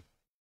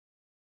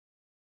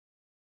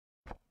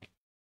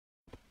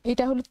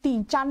 এটা হলো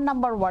 4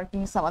 নাম্বার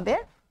ওয়ার্কিংস আমাদের,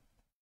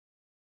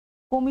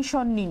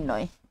 কমিশন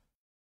নির্ণয়।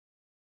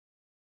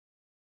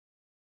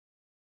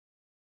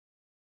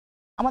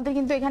 আমাদের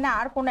কিন্তু এখানে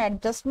আর কোনো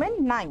অ্যাডজাস্টমেন্ট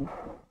নাই।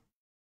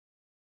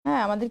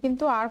 হ্যাঁ, আমাদের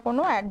কিন্তু আর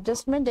কোনো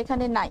অ্যাডজাস্টমেন্ট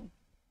এখানে নাই।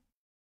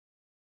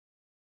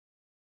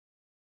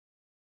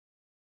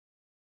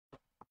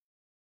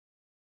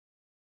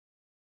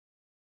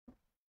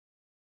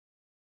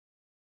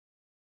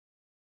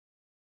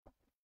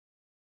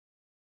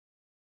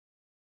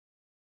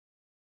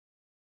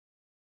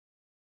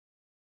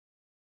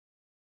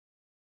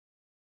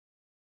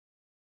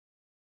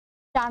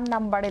 চার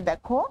নাম্বারে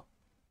দেখো,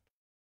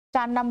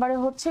 4 নাম্বারে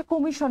হচ্ছে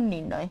কমিশন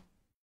নির্ণয়,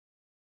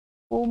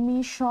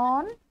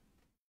 কমিশন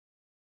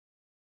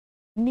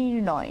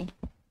নির্ণয়,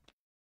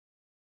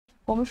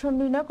 কমিশন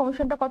নির্ণয়।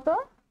 কমিশনটা কত?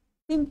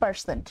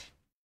 3%,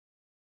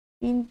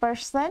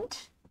 3%,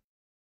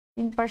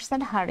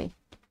 3% হারে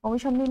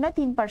কমিশন নির্ণয়,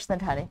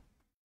 3% হারে।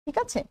 ঠিক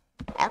আছে,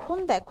 এখন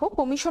দেখো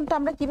কমিশনটা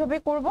আমরা কিভাবে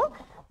করব।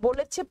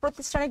 বলেছে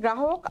প্রতিষ্ঠানের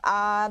গ্রাহক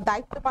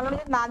দায়িত্ব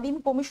পালনের নাদিম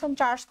কমিশন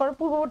চার্জ করে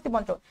পূর্ববর্তী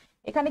বন্টন।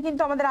 এখানে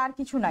কিন্তু আমাদের আর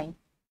কিছু নাই,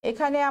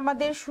 এখানে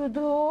আমাদের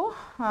শুধু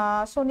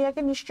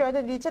সোনিয়াকে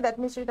নিশ্চয়তা দিয়েছে, দ্যাট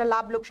মিনস এটা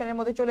লাভ লোকসানের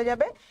মধ্যে চলে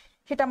যাবে,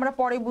 সেটা আমরা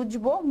পরে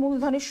বুঝবো।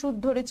 মূলধনের সুদ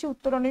ধরেছি,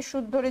 উত্তোলনের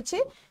সুদ ধরেছি,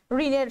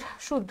 ঋণের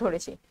সুদ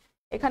ধরেছি,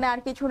 এখানে আর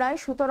কিছু নাই।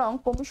 সুতরাং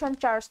কমিশন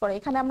চার্জ করে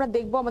এখানে আমরা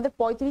দেখবো আমাদের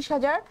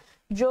 35,000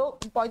 যোগ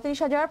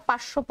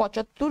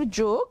 35,575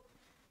 যোগ,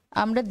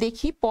 আমরা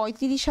দেখি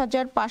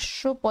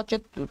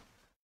 35,575,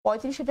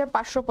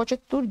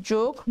 35,575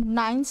 যোগ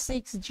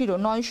 960,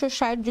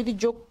 960 যদি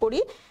যোগ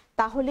করি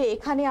তাহলে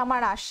এখানে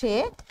আমার আসে,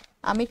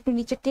 আমি একটু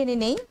নিচে টেনে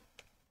নেই,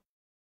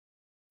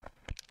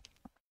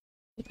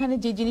 এখানে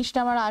যে জিনিসটা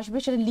আমার আসবে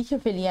সেটা লিখে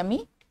ফেলি আমি,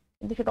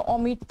 কিন্তু সেটা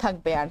অমিট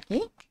থাকবে আর কি।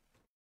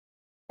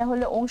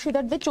 তাহলে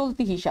অংশীদারদের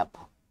চলতি হিসাব,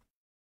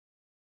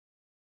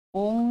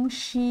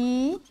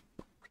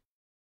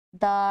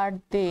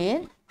 অংশীদারদের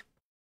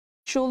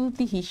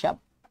চলতি হিসাব,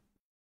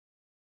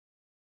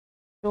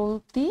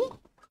 চলতি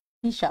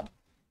হিসাব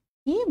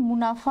কি?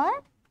 মুনাফার,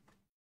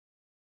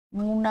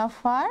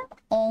 মুনাফার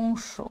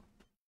অংশ,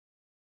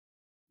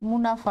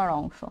 মুনাফার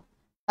অংশ।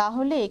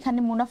 তাহলে এখানে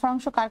মুনাফার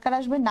অংশ কার কার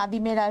আসবে?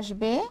 নাদিমের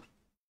আসবে,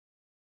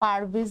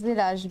 পারভেজের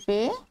আসবে,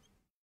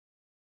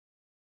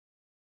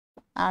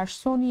 আর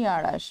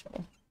সোনিয়ার আসবে।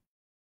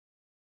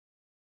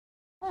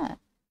 হ্যাঁ,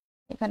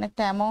 এখানে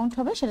একটা অ্যামাউন্ট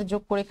হবে, সেটা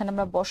যোগ করে এখানে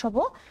আমরা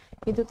বসাবো,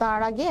 কিন্তু তার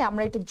আগে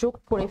আমরা এটা যোগ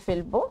করে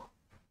ফেলবো।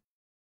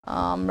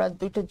 আমরা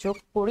দুইটা যোগ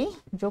করি,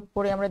 যোগ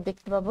করে আমরা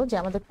দেখতে পাবো যে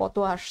আমাদের কত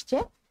আসছে।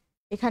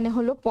 এখানে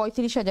হলো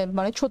 35,000,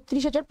 মানে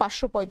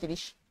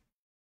 36,535,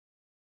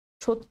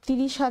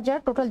 36,000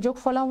 টোটাল যোগ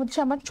ফলাম হচ্ছে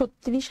আমার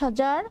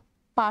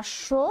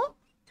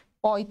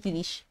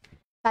 36,535।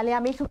 তাহলে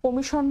আমি এখানে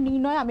কমিশন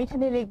নির্ণয় আমি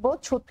এখানে লিখবো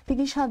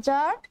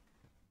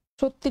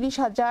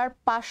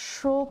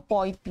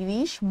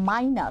 36,535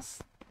 মাইনাস,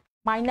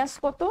 মাইনাস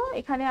কত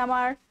এখানে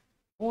আমার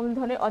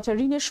মূলধনের, আচ্ছা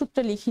ঋণের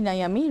সুদটা লিখি নাই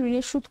আমি,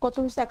 ঋণের সুদ কত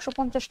হচ্ছে?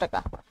 150 টাকা।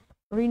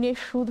 ঋণের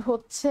সুদ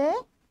হচ্ছে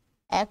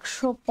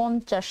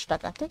 150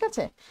 টাকা, ঠিক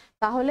আছে।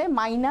 তাহলে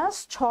মাইনাস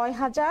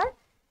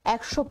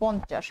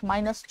 6,150,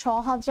 মাইনাস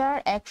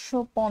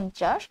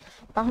 6,150,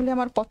 তাহলে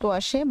আমার কত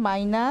আসে?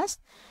 মাইনাস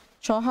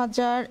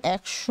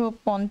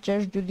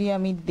 6,150 যদি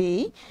আমি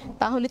দেই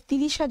তাহলে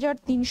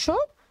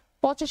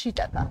 30,385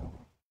 টাকা,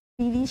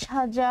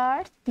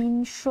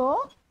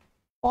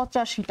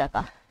 30,385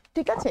 টাকা,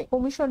 ঠিক আছে।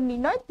 কমিশন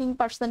নির্ণয়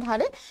 3%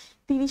 হারে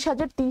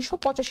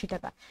 30,385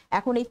 টাকা।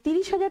 এখন এই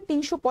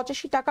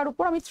 30,385 টাকার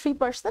উপর আমি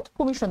 3%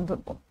 কমিশন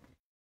ধরবো।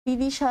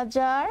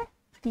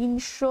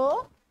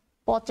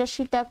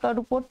 30,385 টাকার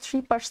উপর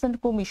 3%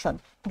 কমিশন।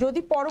 যদি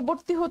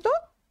পরবর্তী হতো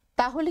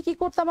তাহলে কি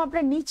করতাম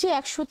আমরা, নিচে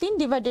 103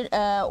 ডিভাইডেড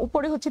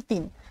উপরে হচ্ছে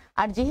 3,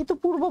 আর যেহেতু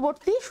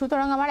পূর্ববর্তী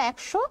সুতরাং আমার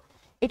 100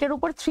 এটার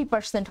উপর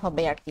 3%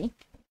 হবে আর কি,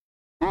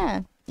 হ্যাঁ,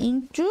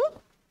 ইন্টু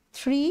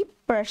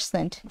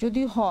 3%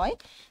 যদি হয়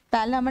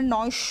তাহলে আমার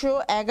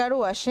 911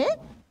 আসে,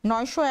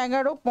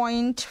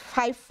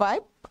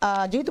 911.55,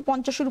 যেহেতু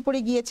 50-এর উপরে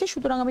গিয়েছে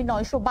সুতরাং আমি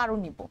 912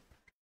 নিব,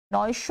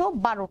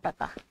 912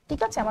 টাকা।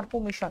 ঠিক আছে, আমার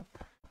কমিশন।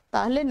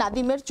 তাহলে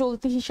নাদিমের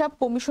চলতি হিসাব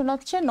কমিশন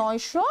হচ্ছে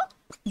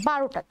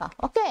 912 টাকা।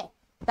 ওকে,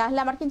 তাহলে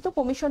আমার কিন্তু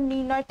কমিশন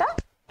নির্ণয়টা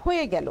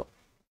হয়ে গেল।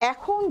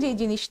 এখন যে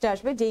জিনিসটা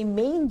আসবে, যেই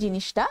মেইন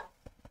জিনিসটা,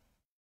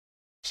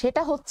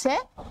 সেটা হচ্ছে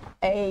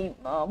এই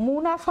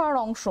মুনাফার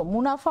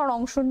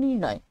অংশ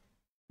নির্ণয়।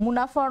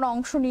 মুনাফার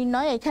অংশ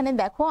নির্ণয়, এখানে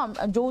দেখো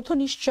যৌথ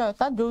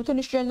নিশ্চয়তা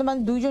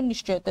মানে দুইজন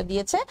নিশ্চয়তা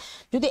দিয়েছে।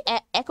 যদি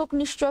একক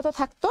নিশ্চয়তা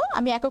থাকতো,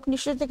 আমি একক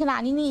নিশ্চয়তা এখানে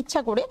আনিনি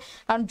ইচ্ছা করে,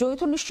 কারণ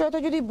যৌথ নিশ্চয়তা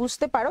যদি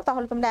বুঝতে পারো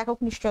তাহলে তোমরা একক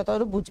নিশ্চয়তা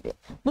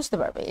বুঝতে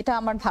পারবে, এটা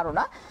আমার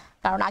ধারণা।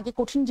 কারণ আগে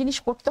কঠিন জিনিস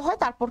করতে হয়,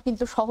 তারপর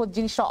কিন্তু সহজ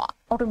জিনিসটা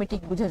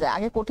অটোমেটিক বুঝে যায়।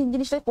 আগে কঠিন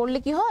জিনিসটা করলে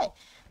কি হয়,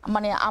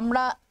 মানে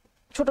আমরা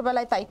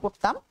ছোটবেলায় তাই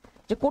করতাম,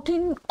 যে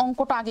কঠিন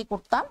অঙ্কটা আগে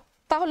করতাম,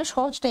 তাহলে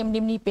সহজটা এমনি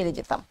এমনি পেরে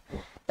যেতাম।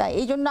 তাই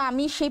এই জন্য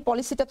আমি সেই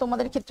পলিসিটা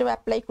তোমাদের ক্ষেত্রেও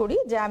অ্যাপ্লাই করি,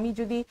 যে আমি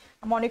যদি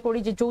মনে করি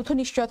যে যৌথ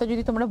নিশ্চয়তা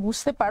যদি তোমরা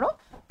বুঝতে পারো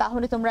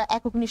তাহলে তোমরা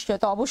একক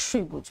নিশ্চয়তা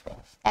অবশ্যই বুঝবে।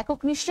 একক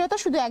নিশ্চয়তা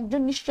শুধু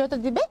একজন নিশ্চয়তা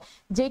দিবে,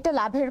 যেটা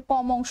লাভের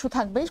কম অংশ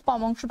থাকবে,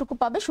 কম অংশটুকু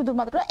পাবে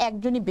শুধুমাত্র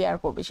একজনই বেয়ার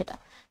করবে সেটা।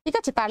 ঠিক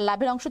আছে, তার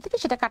লাভের অংশ থেকে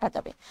সেটা কাটা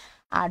যাবে।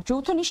 আর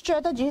যৌথ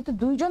নিশ্চয়তা যেহেতু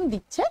দুইজন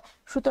দিচ্ছে,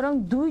 সুতরাং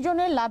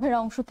দুইজনের লাভের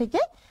অংশ থেকে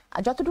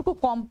যতটুকু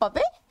কম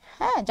পাবে,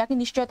 হ্যাঁ, যাকে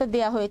নিশ্চয়তা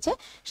দেয়া হয়েছে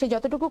সে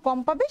যতটুকু কম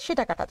পাবে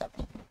সেটা কাটা যাবে।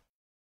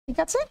 ঠিক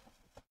আছে,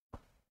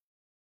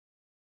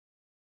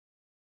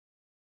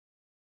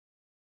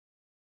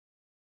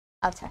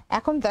 আচ্ছা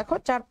এখন দেখো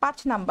 4-5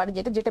 নাম্বার,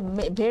 যেটা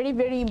ভেরি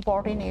ভেরি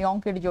ইম্পর্টেন্ট এই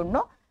অঙ্কের জন্য।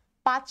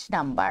 5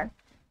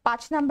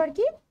 নাম্বার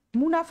কি,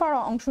 মুনাফার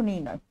অংশ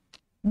নির্ণয়।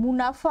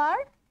 মুনাফার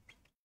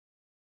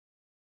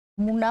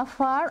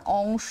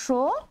অংশ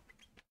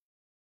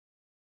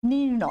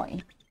নির্ণয়।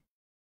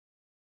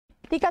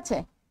 ঠিক আছে,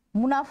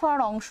 মুনাফার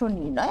অংশ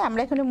নির্ণয়,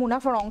 আমরা এখানে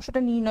মুনাফার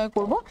অংশটা নির্ণয়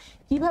করব।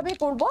 কিভাবে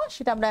করব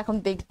সেটা আমরা এখন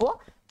দেখব।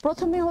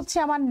 প্রথমে হচ্ছে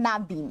আমার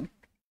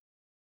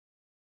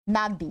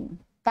নাদিম,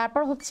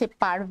 তারপর হচ্ছে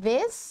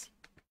পারভেজ,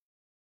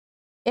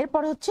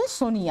 এরপর হচ্ছে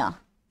সোনিয়া।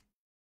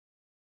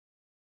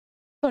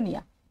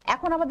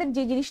 এখন আমাদের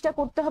যে জিনিসটা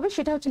করতে হবে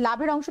সেটা হচ্ছে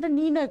লাভের অংশটা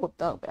নির্ণয়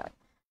করতে হবে।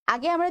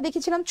 আগে আমরা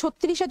দেখেছিলাম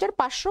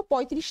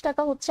 36,535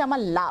 টাকা হচ্ছে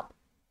আমার লাভ।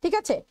 ঠিক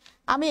আছে,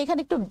 আমি এখানে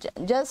একটু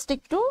জাস্ট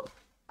একটু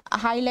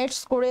হাইলাইটস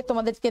করে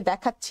তোমাদেরকে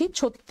দেখাচ্ছি।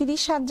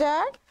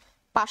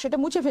 36,500,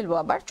 মুছে ফেলবো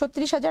আবার,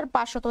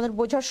 36,500 তোমাদের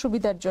বোঝার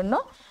সুবিধার জন্য।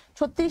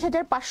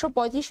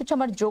 36,535 হচ্ছে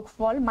আমার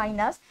যোগফল,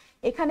 মাইনাস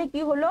এখানে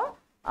কি হলো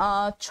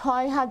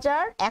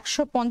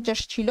 6,150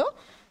 ছিল,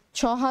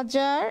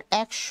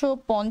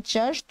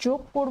 6,150 যোগ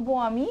করব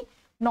আমি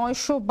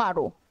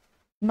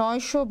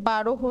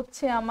 912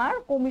 হচ্ছে আমার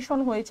কমিশন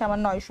হয়েছে, আমার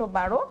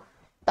 912।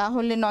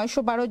 তাহলে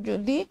 912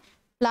 যদি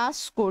প্লাস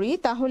করি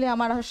তাহলে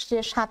আমার আসছে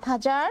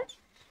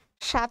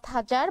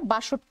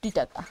 7,062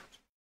 টাকা।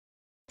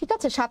 ঠিক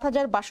আছে,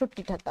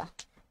 7,062 টাকা।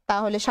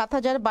 তাহলে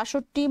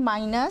 7,062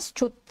 মাইনাস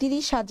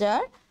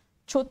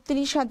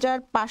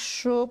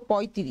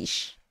 36,535,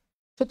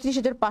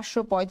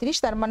 36,535,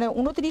 তার মানে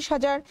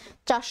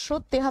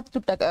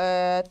 29,473 টাকা,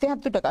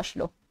 73 টাকা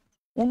আসলো।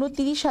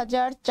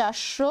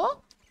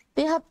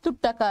 29,473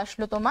 টাকা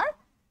আসলো তোমার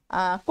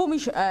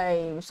কমিশন,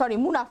 সরি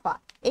মুনাফা।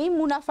 এই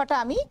মুনাফাটা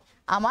আমি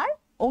আমার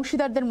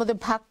অংশীদারদের মধ্যে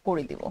ভাগ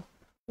করে দিব।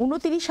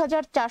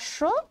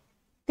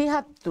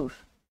 29,473,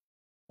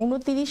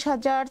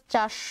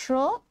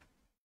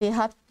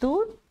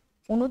 29,473,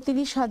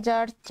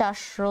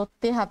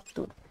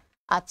 29,473।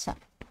 আচ্ছা,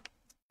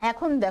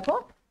 এখন দেখো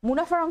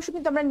মুনাফার অংশ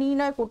কিন্তু আমরা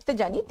নির্ণয় করতে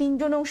জানি। 3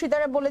 জন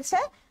অংশীদারে বলেছে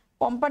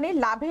কোম্পানির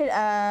লাভের,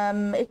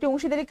 একটি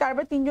অংশীদারি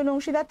কারবার 3 জন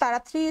অংশীদার, তারা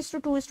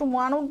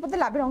 3:2:1 অনুপাতে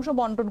লাভের অংশ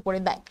বন্টন করে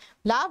দেয়।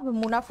 লাভ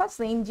মুনাফা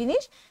সেম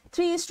জিনিস।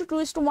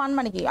 3:2:1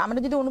 মানে কি, আমরা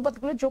যদি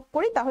অনুপাতগুলো যোগ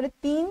করি তাহলে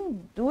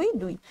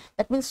 3-2-2,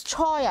 দ্যাট মিনস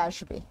 6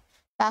 আসবে।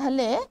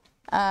 তাহলে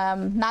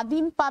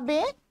নাদিম পাবে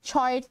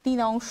 6/3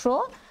 অংশ,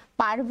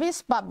 পারভেজ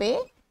পাবে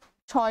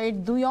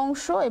 6/2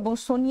 অংশ এবং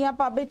সোনিয়া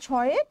পাবে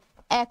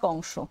 6/1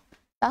 অংশ।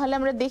 তাহলে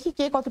আমরা দেখি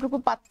কে কতটুকু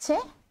পাচ্ছে।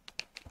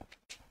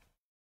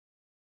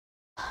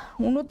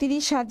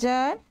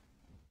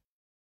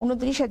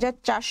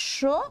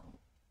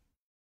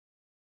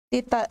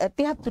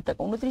 29,473 টাকা,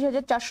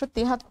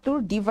 29,473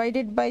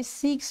 ডিভাইডেড বাই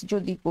 6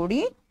 যদি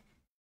করি,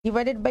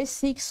 ডিভাইডেড বাই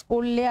 6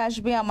 করলে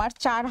আসবে আমার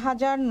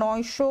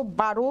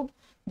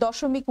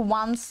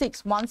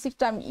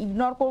 4,912.16। আমি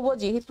ইগনোর করব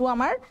যেহেতু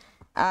আমার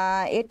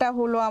এটা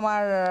হলো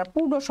আমার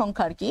পূর্ণ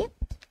সংখ্যা আর কি।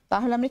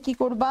 তাহলে আমরা কি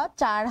করবা,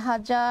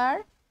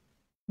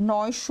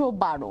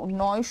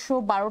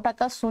 4,912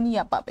 টাকা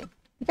সোনিয়া পাবে।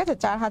 ঠিক আছে,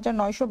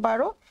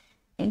 4,912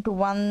 ইন্টু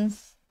 1,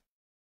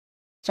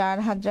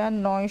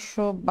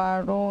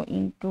 4,912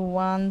 ইন্টু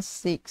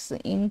 16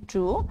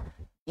 ইন্টু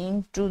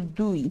ইন্টু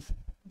 2,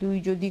 2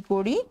 যদি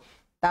করি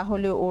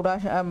তাহলে ওরা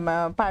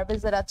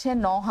পারভেজের আছে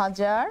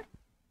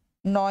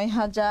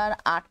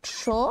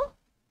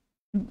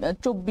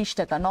 9,824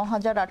 টাকা,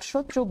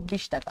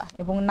 9,824 টাকা।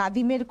 এবং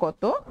নাদিমের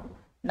কত?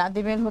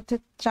 নাদিমের হচ্ছে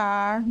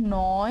 4,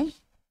 9,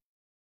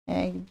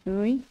 1,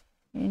 2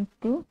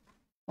 ইন্টু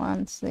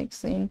 16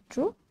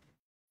 ইন্টু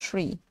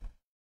 3,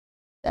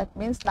 দ্যাট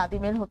মিনস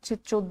নাদিমের হচ্ছে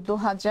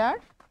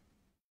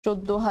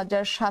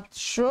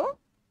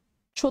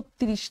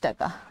 14,736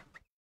 টাকা,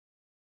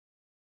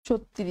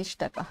 36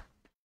 টাকা।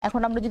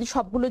 এখন আমরা যদি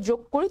সবগুলো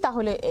যোগ করি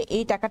তাহলে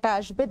এই টাকাটা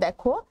আসবে,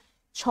 দেখো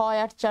 6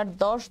 আর 4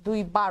 10, 2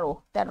 12,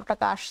 13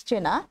 টাকা আসছে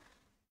না।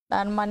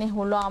 তার মানে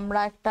হলো আমরা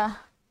একটা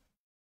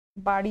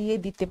বাড়িয়ে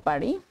দিতে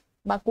পারি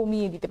বা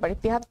কমিয়ে দিতে পারি,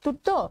 73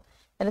 তো,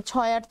 তাহলে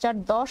 6 আর 4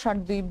 10 আর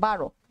 2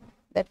 12,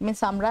 দ্যাট মিনস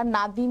আমরা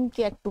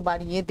নাদিমকে একটু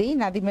বাড়িয়ে দিই।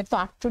 নাদিমের তো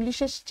 48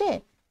 এসছে,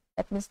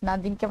 দ্যাট মিনস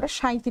নাদিমকে আমরা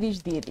 37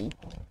 দিয়ে দিই,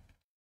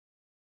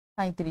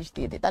 37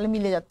 দিয়ে দিই, তাহলে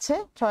মিলে যাচ্ছে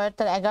 6 আর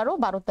 4 11,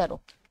 12 13,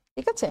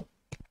 ঠিক আছে।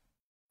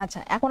 আচ্ছা,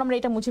 এখন আমরা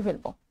এটা মুছে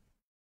ফেলবো।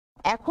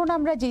 এখন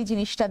আমরা যে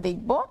জিনিসটা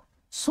দেখব,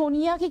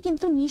 সোনিয়াকে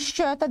কিন্তু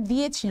নিশ্চয়তা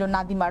দিয়েছিল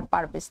নাদিম আর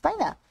পারভেজ, তাই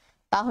না?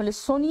 তাহলে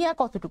সোনিয়া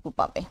কতটুকু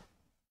পাবে,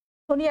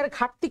 সোনিয়ার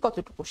ঘাটতি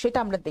কতটুকু সেটা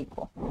আমরা দেখব।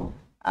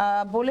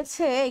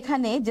 বলেছে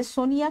এখানে যে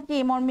সোনিয়াকে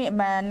এ মর্মে,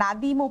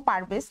 নাদিম ও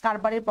পারভেজ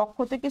কারবারের পক্ষ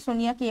থেকে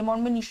সোনিয়াকে এ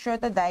মর্মে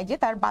নিশ্চয়তা দেয় যে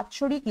তার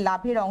বাৎসরিক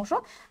লাভের অংশ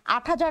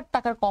 8,000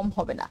 টাকার কম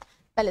হবে না।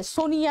 তাহলে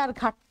সোনিয়ার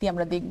ঘাটতি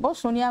আমরা দেখব।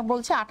 সোনিয়া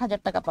বলছে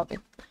 8,000 টাকা পাবে।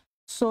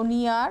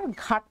 সোনিয়ার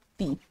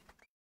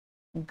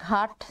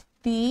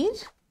ঘাটতির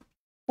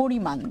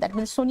পরিমাণ, দ্যাট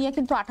মিনস সোনিয়া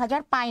কিন্তু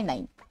 8,000 পায়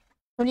নাই।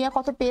 সোনিয়া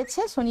কত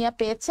পেয়েছে? সোনিয়া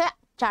পেয়েছে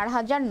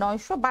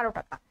 4,912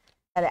 টাকা।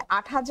 তাহলে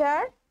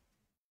 8,000,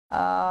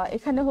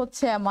 এখানে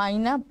হচ্ছে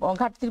মাইনাস,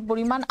 ঘাটতির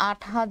পরিমাণ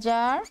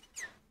 8,000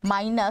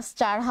 মাইনাস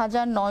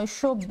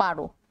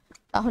 4,912।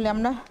 তাহলে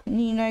আমরা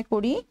নির্ণয়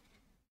করি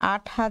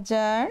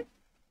 8,000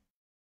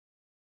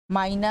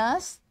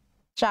 মাইনাস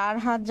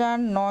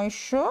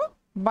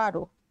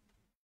 4,912,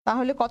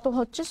 তাহলে কত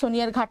হচ্ছে?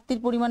 সোনিয়ার ঘাটতির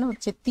পরিমাণ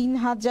হচ্ছে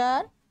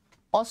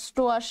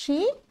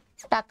 3,088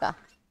 টাকা,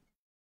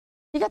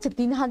 ঠিক আছে,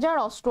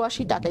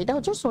 3,088 টাকা। এটা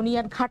হচ্ছে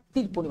সোনিয়ার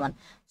ঘাটতির পরিমাণ।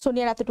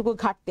 সোনিয়ার এতটুকু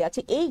ঘাটতি আছে,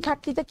 এই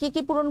ঘাটতিটা কে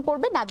কে পূরণ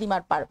করবে? নাদিম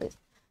আর পারভেজ।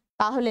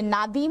 তাহলে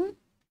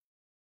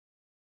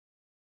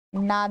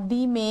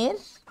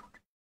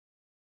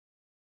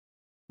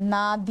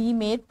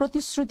নাদিমের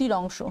প্রতিশ্রুতির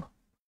অংশ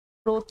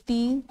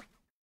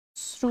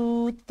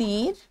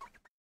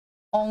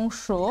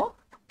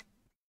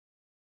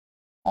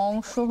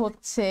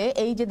হচ্ছে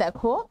এই যে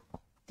দেখো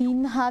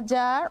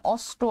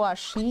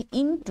 3,088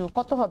 ইন্টু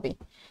কত হবে?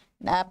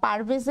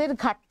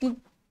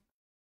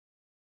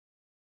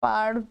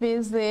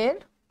 পারভেজের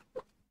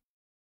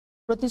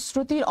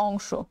প্রতিশ্রুতির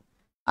অংশ,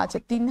 আচ্ছা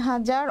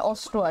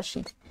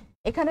 3,088।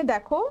 এখানে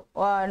দেখো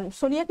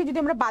সোনিয়াকে যদি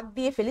আমরা বাদ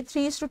দিয়ে ফেলি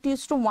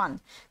 3:2:1,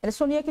 তাহলে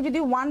সোনিয়াকে যদি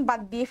 1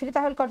 বাদ দিয়ে ফেলি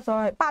তাহলে কত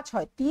হয়? 5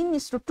 হয়।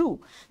 3:2,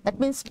 দ্যাট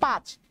মিনস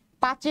 5,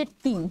 5-এর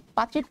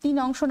 3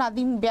 অংশ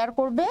নাদিম বেয়ার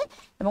করবে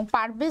এবং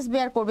পারভেজ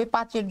বেয়ার করবে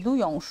 5-এর 2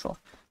 অংশ।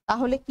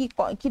 তাহলে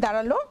কি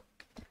দাঁড়ালো?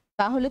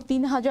 তাহলে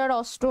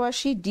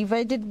 3,088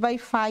 ডিভাইডেড বাই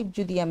 5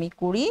 যদি আমি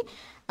করি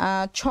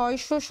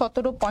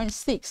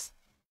 617.6,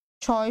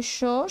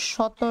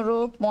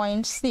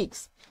 617.6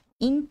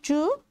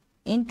 ইন্টু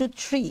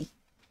 3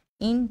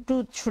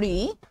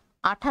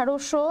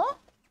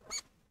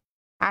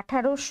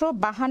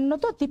 1852,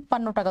 তো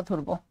 53 টাকা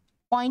ধরবো,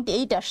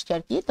 0.8 আসছে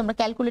আর কি। তোমরা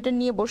ক্যালকুলেটর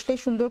নিয়ে বসলে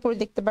সুন্দর করে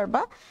দেখতে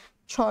পারবা।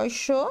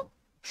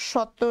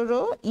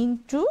 617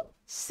 ইন্টু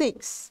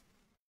 6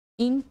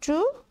 ইন্টু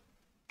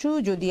 2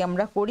 যদি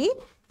আমরা করি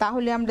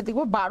তাহলে আমরা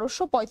দেখবো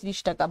 1,235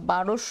 টাকা,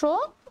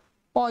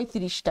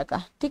 1,235 টাকা,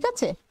 ঠিক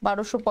আছে,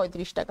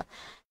 1,235 টাকা।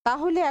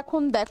 তাহলে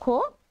এখন দেখো,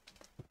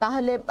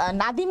 তাহলে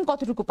নাদিম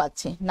কতটুকু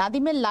পাচ্ছে?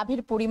 নাদিমের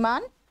লাভের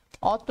পরিমাণ,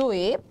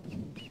 অতএব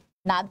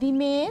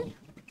নাদিমের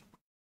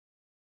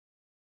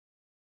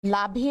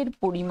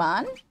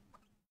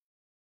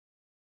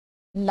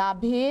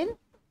লাভের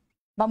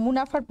বা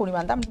মুনাফার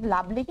পরিমাণ, আমরা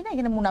লাভ লিখি না,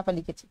 এখানে মুনাফা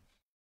লিখেছি।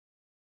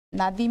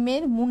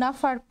 নাদিমের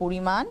মুনাফার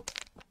পরিমাণ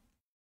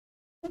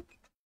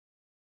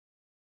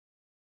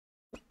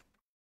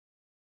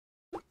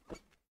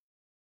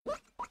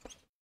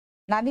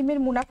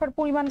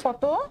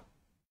কত?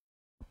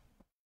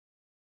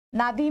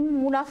 নাদিম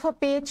মুনাফা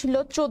পেয়েছিল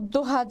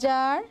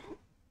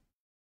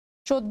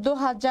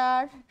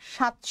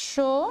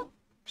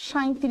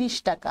 14,737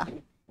 টাকা।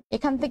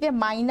 এখান থেকে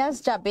মাইনাস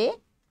যাবে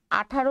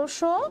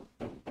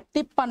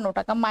 1,853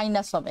 টাকা,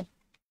 মাইনাস হবে।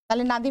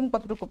 তাহলে নাদিম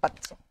কতটুকু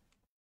পাচ্ছে?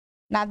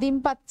 নাদিম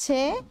পাচ্ছে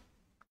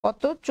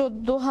কত?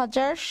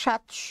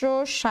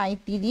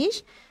 14,737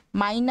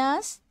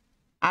 মাইনাস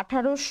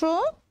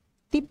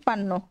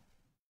 1,853,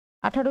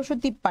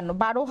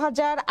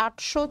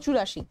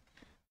 12,884,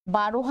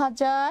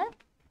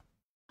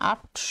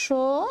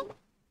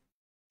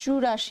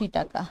 12,884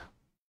 টাকা।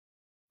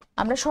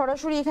 আমরা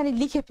সরাসরি এখানে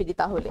লিখে ফেলি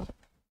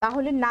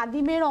তাহলে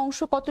নাদিমের অংশ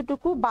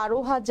কতটুকু?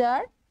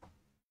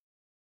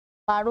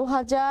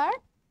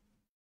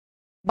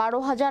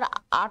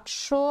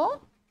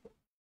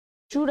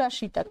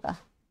 12,884 টাকা।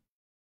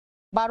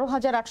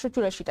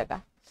 12,884 টাকা।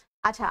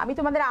 আচ্ছা, আমি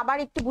তোমাদের আবার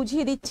একটু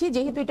বুঝিয়ে দিচ্ছি,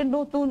 যেহেতু এটা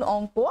নতুন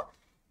অঙ্ক।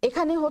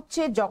 এখানে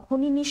হচ্ছে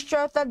যখনই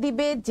নিশ্চয়তা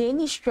দিবে, যে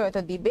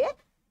নিশ্চয়তা দিবে,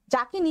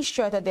 যাকে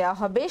নিশ্চয়তা দেওয়া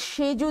হবে,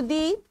 সে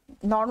যদি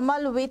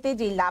নর্মাল ওয়েতে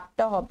যে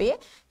লাভটা হবে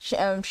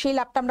সেই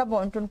লাভটা আমরা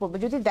বন্টন করবো।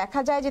 যদি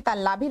দেখা যায় যে তার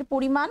লাভের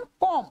পরিমাণ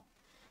কম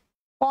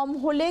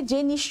হলে যে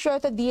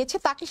নিশ্চয়তা দিয়েছে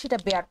তাকে সেটা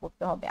বেয়ার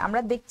করতে হবে।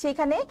 আমরা দেখছি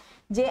এখানে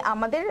যে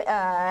আমাদের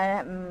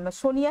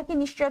সোনিয়াকে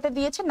নিশ্চয়তা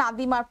দিয়েছে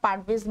নাদিম আর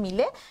পারভেজ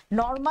মিলে।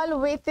 নর্মাল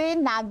ওয়েতে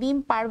নাদিম,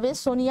 পারভেজ,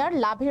 সোনিয়ার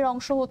লাভের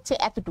অংশ হচ্ছে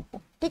এতটুকু,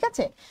 ঠিক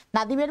আছে।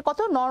 নাদিমের কত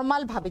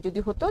নর্মাল ভাবে যদি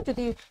হতো,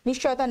 যদি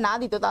নিশ্চয়তা না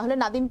দিত, তাহলে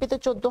নাদিম পেত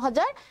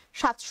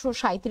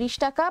 14,737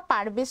 টাকা,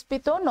 পারভেজ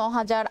পেত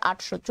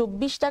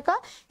 9,824 টাকা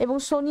এবং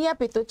সোনিয়া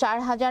পেত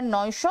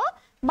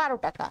 4,912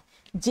 টাকা।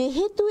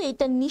 যেহেতু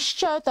এটা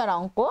নিশ্চয়তার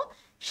অঙ্ক,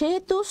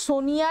 সেহেতু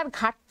সোনিয়ার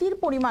ঘাটতির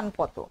পরিমাণ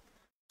কত?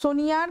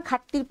 সোনিয়ার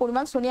ঘাটতির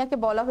পরিমাণ, সোনিয়াকে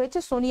বলা হয়েছে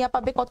সোনিয়া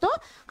পাবে কত?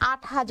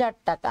 8,000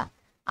 টাকা।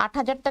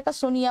 8,000 টাকা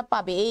সোনিয়া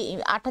পাবে। এই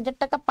 8,000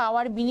 টাকা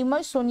পাওয়ার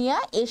বিনিময়ে সোনিয়া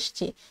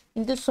এসছে,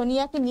 কিন্তু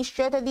সোনিয়াকে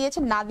নিশ্চয়তা দিয়েছে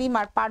নাদিম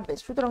আর পারভেজ।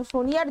 সুতরাং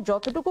সোনিয়ার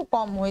যতটুকু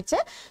কম হয়েছে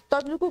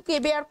ততটুকু কে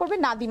বেয়ার করবে?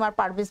 নাদিম আর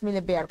পারভেজ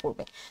মিলে বেয়ার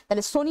করবে।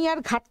 তাহলে সোনিয়ার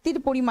ঘাটতির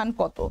পরিমাণ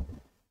কত?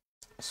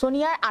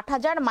 সোনিয়ার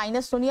 8,000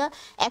 মাইনাস সোনিয়া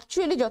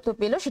অ্যাকচুয়ালি যত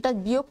পেলো সেটা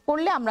বিয়োগ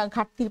করলে আমরা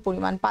ঘাটতির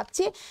পরিমাণ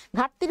পাচ্ছি।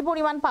 ঘাটতির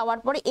পরিমাণ পাওয়ার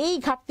পরে এই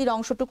ঘাটতির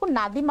অংশটুকু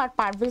নাদিম আর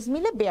পারভেজ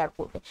মিলে বেয়ার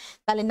করবে।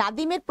 তাহলে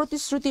নাদিমের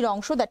প্রতিশ্রুতির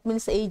অংশ, দ্যাট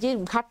মিনস এই যে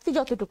ঘাটতি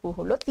যতটুকু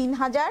হলো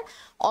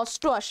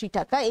 3,088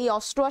 টাকা, এই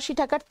 88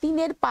 টাকার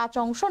 3/5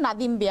 অংশ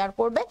নাদিম বেয়ার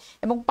করবে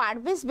এবং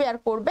পারভেজ বেয়ার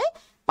করবে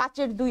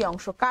 5/2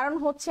 অংশ। কারণ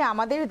হচ্ছে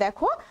আমাদের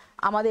দেখো,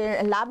 আমাদের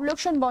লাভ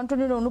লোকসান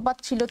বন্টনের অনুপাত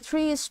ছিল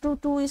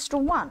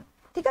 3:2:1,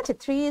 ঠিক আছে।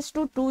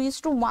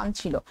 3:2:1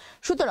 ছিল।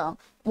 সুতরাং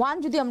 1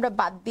 যদি আমরা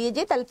বাদ দিয়ে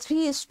যাই তাহলে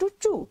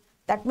 3:2,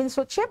 দ্যাট মিনস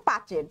হচ্ছে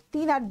 5-এর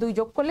 3 আর 2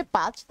 যোগ করলে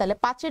 5, তাহলে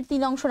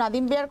 5/3 অংশ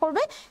নাদিম বের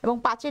করবে এবং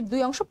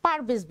 5/2 অংশ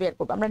পারভেজ বের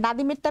করবে। আমরা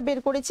নাদিমেরটা বের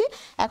করেছি,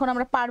 এখন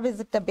আমরা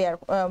পারভেজেরটা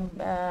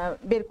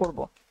বের করব।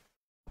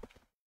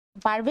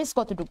 পারভেজ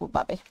কতটুকু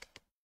পাবে?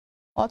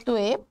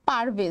 অতএব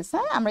পারভেজ,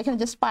 হ্যাঁ আমরা এখানে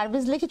জাস্ট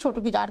পারভেজ লিখি, ছোট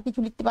কিছু আর কিছু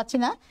লিখতে পাচ্ছি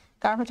না,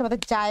 কারণ হচ্ছে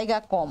আমাদের জায়গা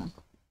কম।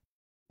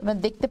 তোমরা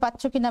দেখতে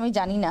পাচ্ছ কিনা আমি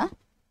জানি না।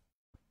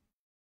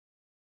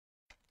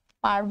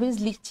 পারভেজ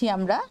লিখছি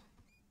আমরা,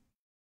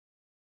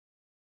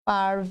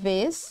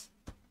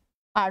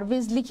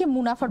 পারভেজ লিখে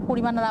মুনাফার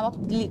পরিমাণ আর আবার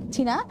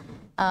লিখছি না।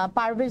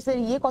 পারভেজের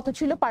কত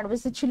ছিল?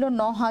 পারভেজের ছিল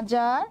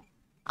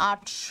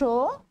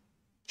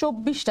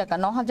 9,824 টাকা।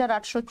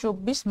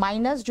 9,824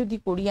 মাইনাস যদি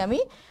করি আমি,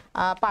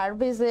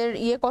 পারভেজের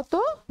কত?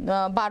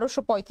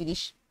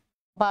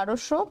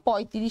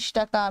 1235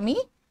 টাকা আমি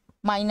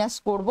মাইনাস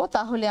করব,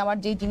 তাহলে আমার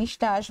যে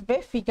জিনিসটা আসবে,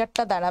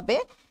 ফিগারটা দাঁড়াবে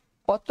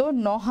কত?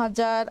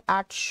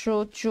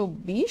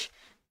 9,824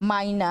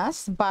 মাইনাস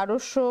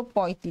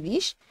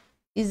 1235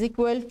 ইজ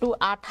ইকুয়াল টু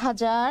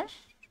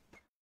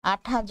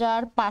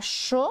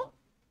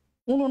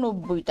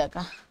 8,589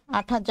 টাকা।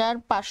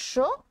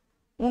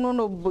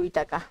 8,589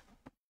 টাকা।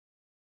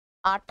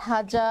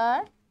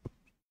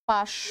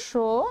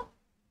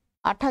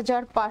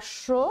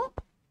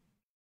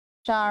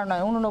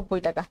 8,589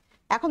 টাকা।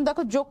 এখন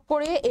দেখো যোগ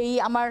করে এই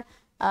আমার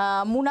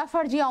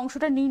মুনাফার যে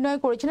অংশটা নির্ণয়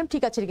করেছিলাম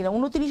ঠিক আছে কিনা।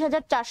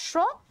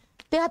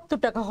 29,473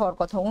 টাকা হওয়ার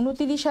কথা।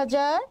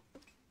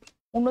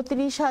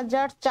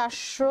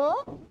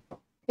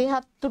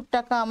 29,473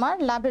 টাকা আমার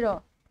লাভের।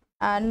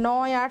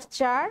 9 আর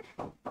 4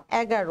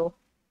 11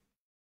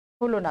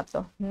 হলো না তো।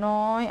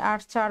 9 আর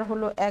 4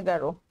 হলো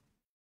 11।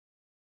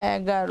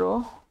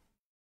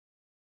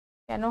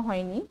 কেন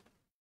হয়নি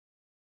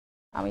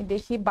আমি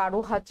দেখি।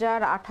 12,000,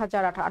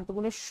 8,000, 8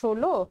 দুগুণে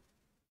 16,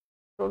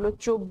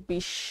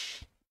 24,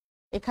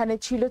 এখানে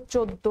ছিল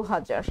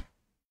 14,000।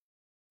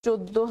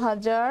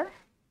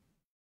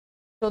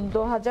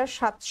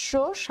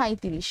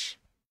 14,737।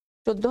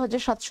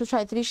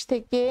 14,737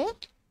 থেকে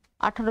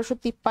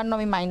 1,853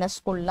 আমি মাইনাস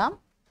করলাম।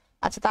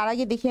 আচ্ছা, তার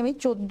আগে দেখি আমি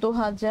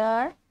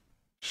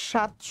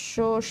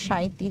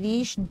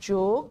 14,737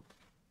 যোগ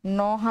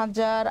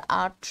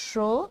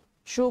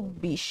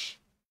 9,824,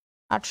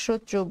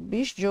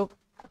 824 যোগ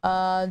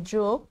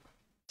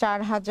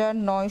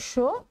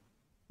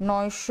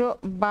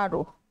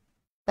 4,912,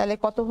 তাহলে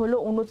কত হলো?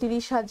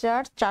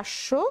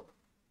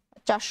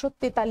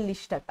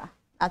 29,443 টাকা।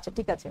 আচ্ছা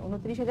ঠিক আছে,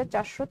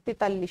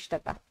 29,443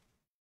 টাকা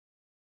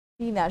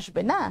 3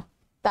 আসবে না।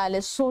 তাহলে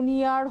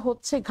সোনিয়ার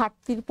হচ্ছে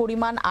ঘাটতির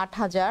পরিমাণ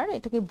 8,000।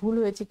 এটাকে ভুল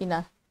হয়েছে কিনা?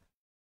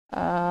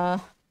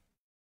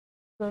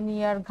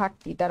 সোনিয়ার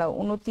ঘাটতি দ্বারা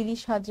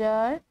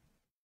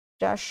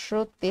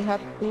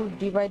 29,473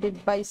 ডিভাইডেড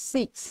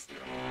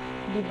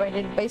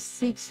বাই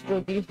 6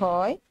 যদি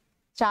হয়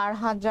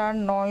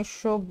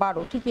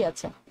 4,912, ঠিকই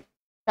আছে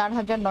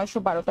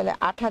 4,912। তাহলে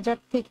 8,000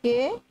 থেকে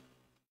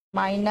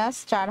মাইনাস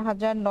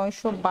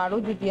 4,912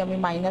 যদি আমি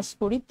মাইনাস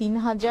করি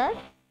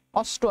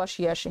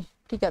 3,088 আসে,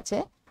 ঠিক আছে।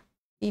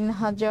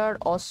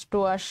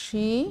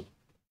 3,088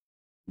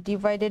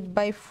 ডিভাইডেড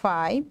বাই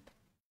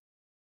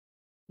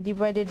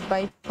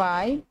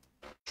 5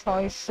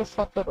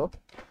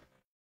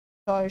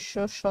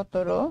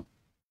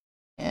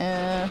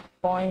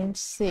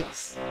 617.6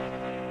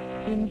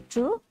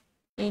 ইন্টু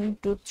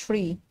ইন্টু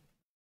 3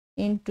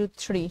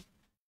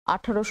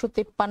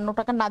 1853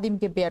 টাকা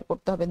নাদিমকে বেয়ার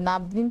করতে হবে।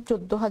 নাদিম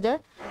 14,000,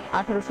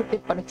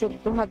 1853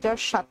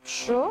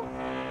 14,700,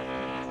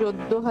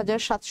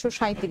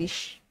 14,737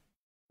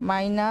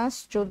 মাইনাস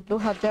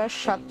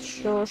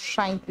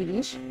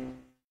 14,737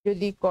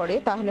 যদি করে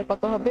তাহলে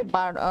কত হবে?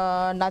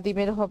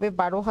 নাদিমের হবে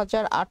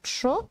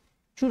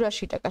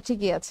 12,884 টাকা।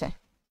 ঠিকই আছে।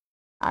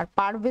 আর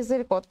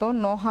পারভেজের কত?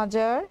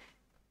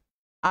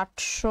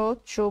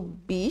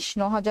 9,824,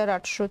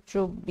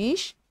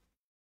 9,824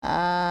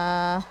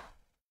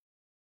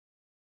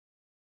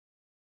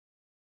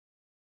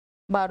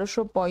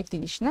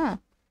 1235 না,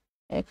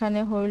 এখানে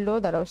হইল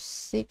দাঁড়াও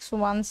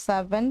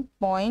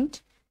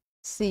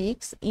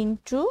 617.6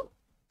 ইন্টু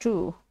 2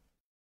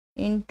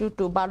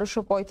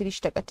 1235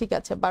 টাকা। ঠিক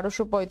আছে,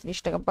 1235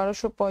 টাকা।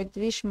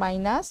 1235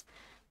 মাইনাস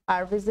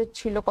পারভেজের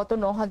ছিল কত?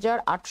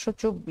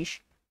 9,824,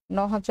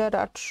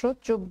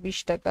 9,824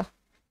 টাকা।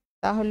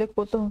 তাহলে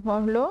কত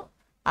হলো?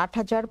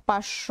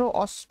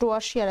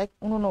 8,588 আর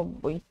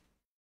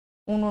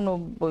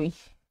 89,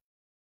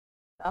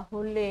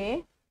 তাহলে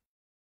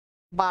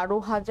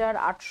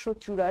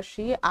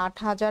 12,884,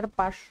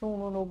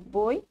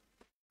 8,589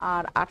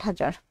 আর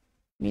 8,000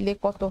 মিলে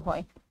কত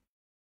হয়?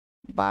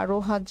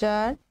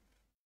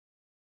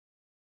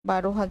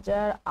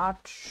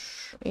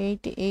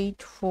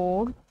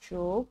 12,884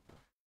 যোগ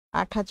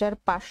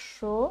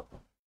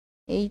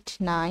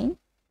 8,589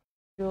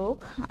 যোগ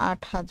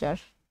 8,000,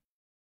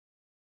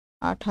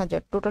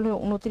 টোটাল হলো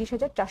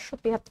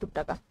 29,473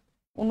 টাকা।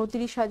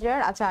 29,000,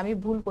 আচ্ছা আমি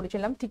ভুল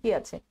করেছিলাম, ঠিকই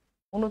আছে,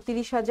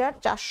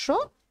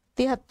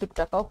 29,473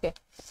 টাকা। ওকে,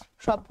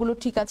 সবগুলো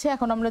ঠিক আছে।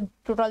 এখন আমরা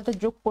টোটালটা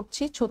যোগ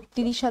করছি,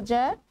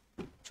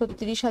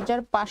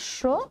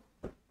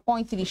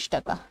 36,535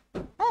 টাকা।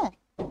 হ্যাঁ,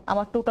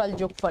 আমার টোটাল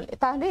যোগফল।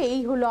 তাহলে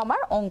এই হলো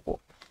আমার অঙ্ক।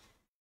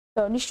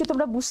 তো নিশ্চয়ই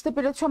তোমরা বুঝতে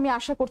পেরেছো আমি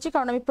আশা করছি,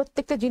 কারণ আমি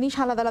প্রত্যেকটা জিনিস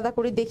আলাদা আলাদা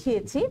করে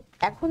দেখিয়েছি।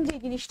 এখন যে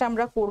জিনিসটা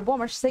আমরা করব,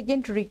 আমার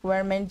সেকেন্ড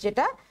রিকোয়ারমেন্ট,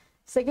 যেটা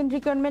সেকেন্ড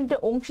রিকোয়ারমেন্টে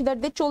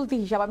অংশীদারদের চলতি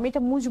হিসাব। আমি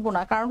এটা মুছবো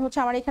না, কারণ হচ্ছে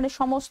আমার এখানে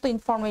সমস্ত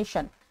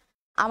ইনফরমেশন,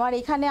 আমার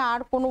এখানে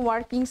আর কোনো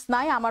ওয়ার্কিংস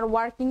নাই। আমার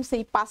ওয়ার্কিংস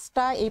এই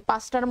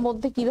পাঁচটার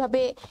মধ্যে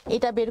কিভাবে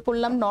এটা বের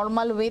করলাম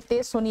নর্মাল ওয়েতে,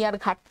 সোনিয়ার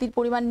ঘাটতির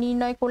পরিমাণ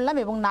নির্ণয় করলাম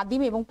এবং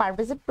নাদিম এবং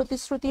পারভেজের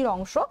প্রতিশ্রুতির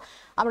অংশ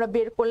আমরা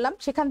বের করলাম।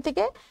 সেখান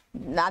থেকে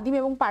নাদিম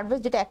এবং পারভেজ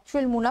যেটা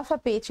অ্যাকচুয়াল মুনাফা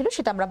পেয়েছিল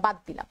সেটা আমরা বাদ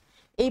দিলাম।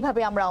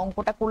 এইভাবে আমরা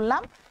অঙ্কটা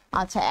করলাম।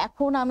 আচ্ছা,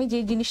 এখন আমি যে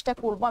জিনিসটা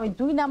করব, আমি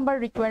 2 নাম্বার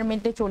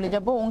রিকোয়ারমেন্টে চলে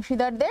যাব,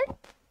 অংশীদারদের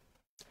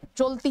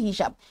চলতি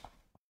হিসাব।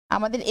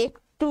 আমাদের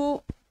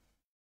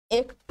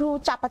একটু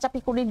চাপাচাপি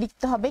করে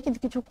লিখতে হবে, কিন্তু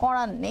কিছু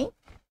করার নেই,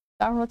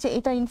 কারণ হচ্ছে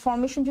এটা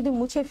ইনফরমেশন যদি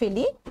মুছে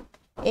ফেলি,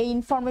 এই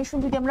ইনফরমেশন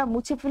যদি আমরা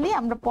মুছে ফেলি,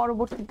 আমরা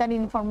পরবর্তীতে তার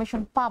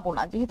ইনফরমেশন পাবো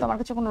না, যেহেতু আমার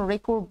কাছে কোনো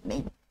রেকর্ড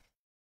নেই।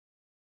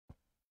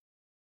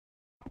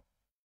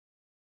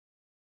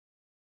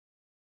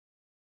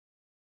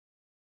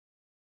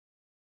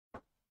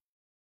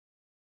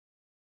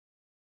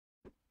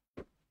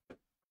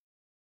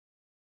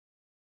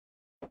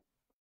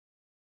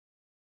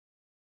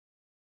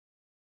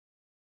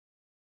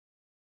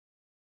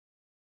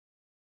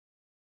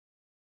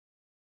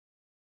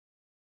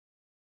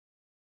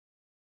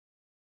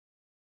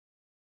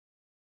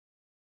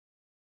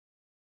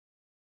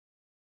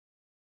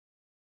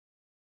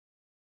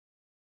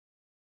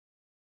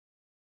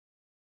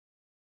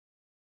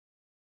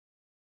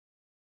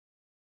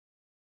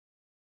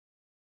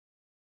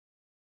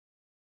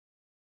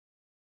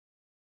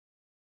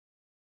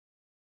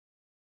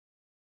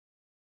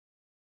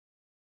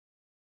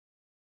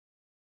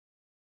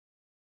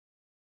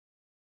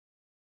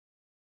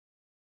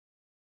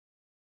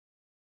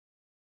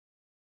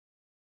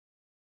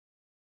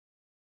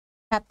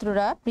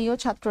 প্রিয়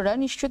ছাত্ররা,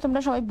 নিশ্চয়ই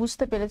তোমরা সবাই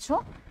বুঝতে পেরেছো।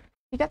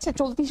 ঠিক আছে,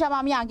 চলতি হিসাব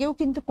আমি আগেও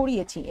কিন্তু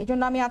করিয়েছি, এই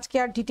জন্য আমি আজকে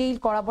আর ডিটেইল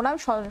করাবো না,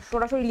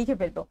 সরাসরি লিখে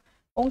ফেলবো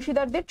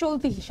অংশীদারদের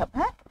চলতি হিসাব।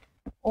 হ্যাঁ,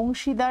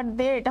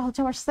 অংশীদারদের, এটা হচ্ছে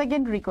আমার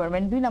সেকেন্ড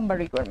রিকোয়ারমেন্ট, 2 নাম্বার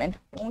রিকোয়ারমেন্ট,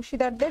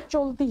 অংশীদারদের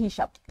চলতি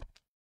হিসাব।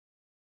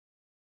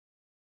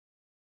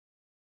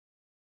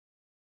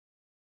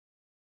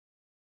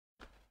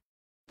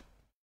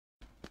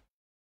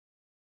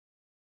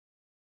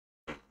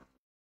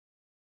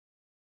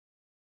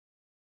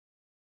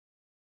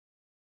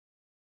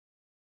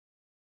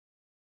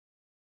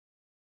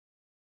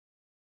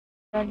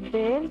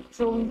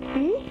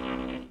 চলতি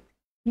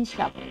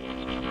হিসাব,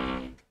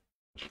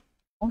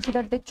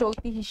 অংশীদারদের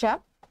চলতি হিসাব।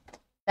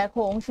 দেখো,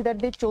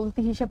 অংশীদারদের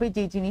চলতি হিসাবে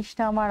যে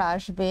জিনিসটা আমার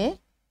আসবে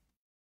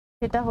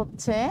সেটা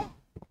হচ্ছে,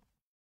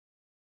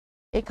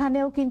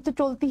 এখানেও কিন্তু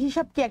চলতি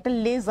হিসাব কি একটা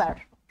লেজার।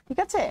 ঠিক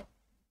আছে,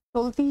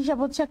 চলতি হিসাব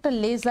হচ্ছে একটা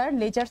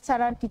লেজার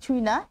ছাড়া আর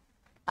কিছুই না।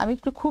 আমি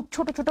একটু খুব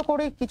ছোট ছোট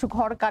করে কিছু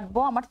ঘর কাটবো।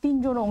 আমার 3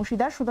 জন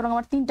অংশীদার, সুতরাং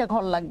আমার 3টা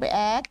ঘর লাগবে,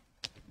 1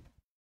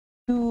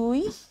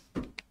 2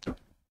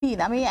 3।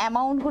 আমি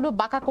অ্যামাউন্ট গুলো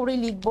বাঁকা করে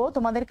লিখবো,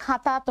 তোমাদের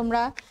খাতা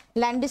তোমরা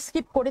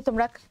ল্যান্ডস্কেপ করে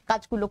তোমরা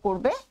কাজগুলো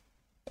করবে।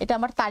 এটা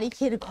আমার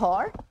তারিখের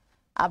ঘর,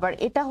 আবার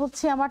এটা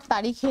হচ্ছে আমার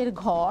তারিখের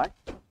ঘর,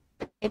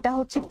 এটা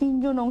হচ্ছে 3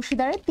 জন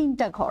অংশীদারের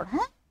 3টা ঘর।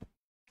 হ্যাঁ,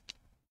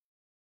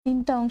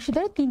 3টা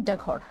অংশীদারের 3টা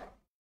ঘর।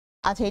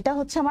 আচ্ছা, এটা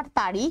হচ্ছে আমার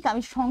তারিখ,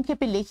 আমি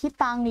সংক্ষেপে লিখি,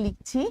 তাং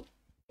লিখছি।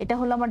 এটা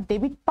হলো আমার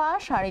ডেবিট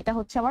পাস আর এটা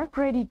হচ্ছে আমার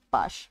ক্রেডিট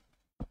পাস।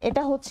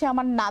 এটা হচ্ছে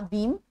আমার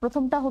নাদিম,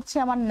 প্রথমটা হচ্ছে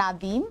আমার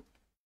নাদিম,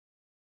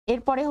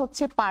 এরপরে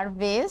হচ্ছে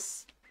পারভেজ,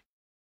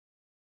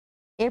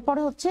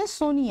 এরপরে হচ্ছে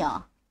সোনিয়া,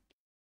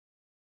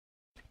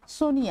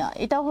 সোনিয়া,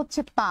 এটা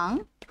হচ্ছে তাং,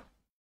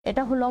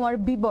 এটা হলো আমার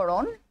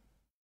বিবরণ,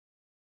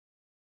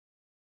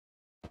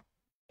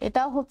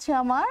 এটা হচ্ছে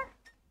আমার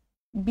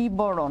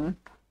বিবরণ,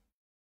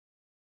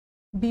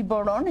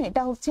 বিবরণ,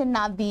 এটা হচ্ছে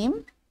নাদিম,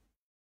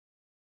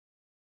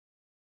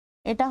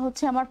 এটা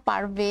হচ্ছে আমার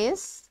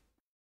পারভেজ,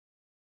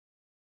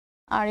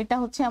 আর এটা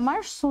হচ্ছে আমার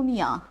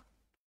সোনিয়া।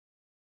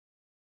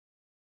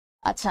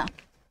 আচ্ছা,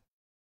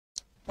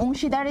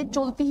 অংশীদারের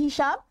চলতি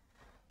হিসাব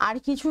আর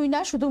কিছুই না,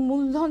 শুধু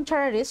মূলধন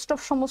ছাড়া রেস্ট অফ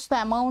সমস্ত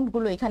অ্যামাউন্ট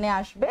গুলো এখানে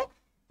আসবে।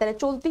 তাহলে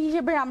চলতি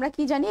হিসেবে আমরা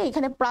কি জানি,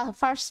 এখানে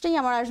ফার্স্টেই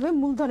আমার আসবে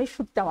মূলধনের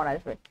সুদটা আমার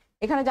আসবে,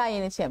 এখানে যাই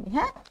এনেছি আমি।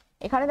 হ্যাঁ,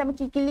 এখানে আমি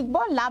কি কি লিখবো,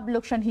 লাভ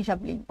লোকসান হিসাব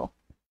লিখবো।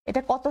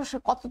 এটা কত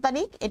কত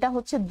তারিখ, এটা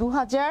হচ্ছে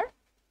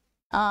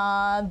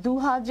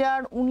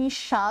 2019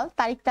 সাল,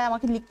 তারিখটা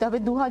আমাকে লিখতে হবে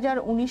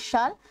 2019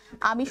 সাল।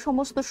 আমি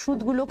সমস্ত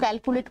সুদগুলো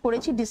ক্যালকুলেট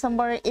করেছি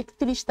ডিসেম্বরের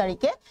 31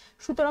 তারিখে,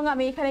 সুতরাং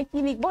আমি এখানে কি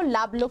লিখবো,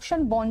 লাভ লোকসান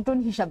বন্টন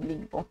হিসাব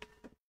লিখবো।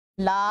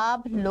 লাভ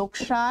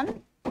লোকসান,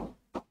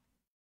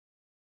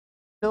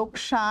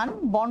 লোকসান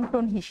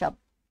বন্টন হিসাব,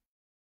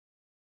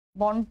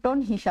 বন্টন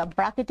হিসাব,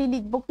 ব্র্যাকেটে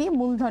লিখবো কি,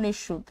 মূলধনের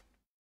সুদ,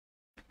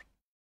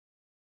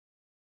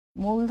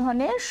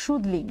 মূলধনের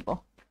সুদ লিখবো।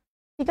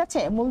 ঠিক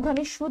আছে,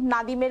 মূলধনের সুদ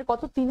নাদিমের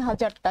কত,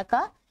 3000 টাকা,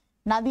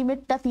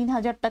 নাদিমেরটা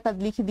 3000 টাকা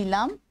লিখে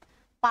দিলাম।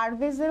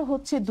 পারভেজের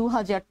হচ্ছে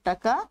 2000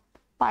 টাকা,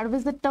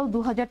 পারভেজেরটাও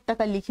 2000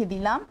 টাকা লিখে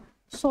দিলাম।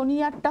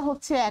 সোনিয়ারটা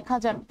হচ্ছে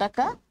 1000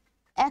 টাকা,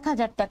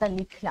 1000 টাকা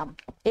লিখলাম।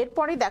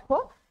 এরপরে দেখো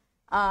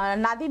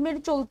নাদিমের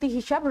চলতি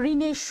হিসাব,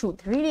 ঋণের সুদ,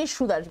 ঋণের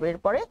সুদ আসবে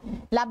এরপরে।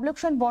 লাভ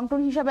লোকসান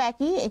বন্টন হিসাবে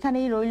একই,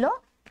 এখানেই রইল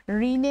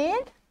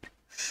ঋণের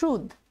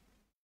সুদ,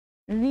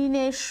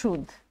 ঋণের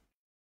সুদ।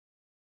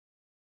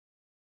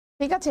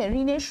 ঠিক আছে,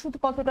 ঋণের সুদ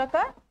কত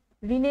টাকা,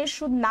 ঋণের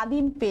সুদ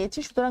নাদিম পেয়েছে,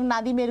 সুতরাং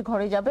নাদিমের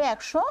ঘরে যাবে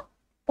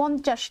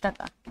 150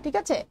 টাকা। ঠিক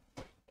আছে,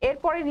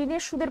 এরপরে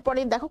ঋণের সুদের পরে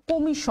দেখো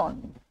কমিশন,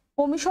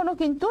 কমিশনও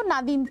কিন্তু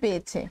নাদিম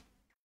পেয়েছে,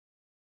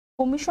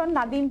 কমিশন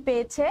নাদিম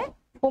পেয়েছে,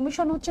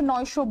 কমিশন হচ্ছে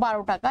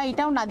 912 টাকা,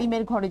 এটাও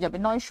নাদিমের ঘরে যাবে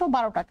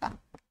 912 টাকা।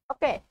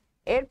 ওকে,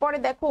 এরপরে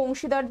দেখো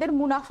অংশীদারদের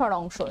মুনাফার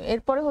অংশ,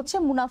 এরপরে হচ্ছে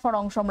মুনাফার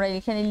অংশ, আমরা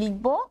এখানে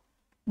লিখবো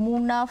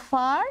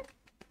মুনাফার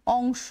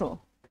অংশ,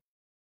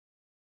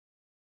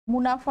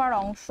 মুনাফার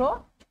অংশ।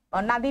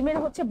 নাদিমের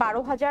হচ্ছে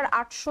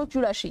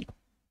 12,884,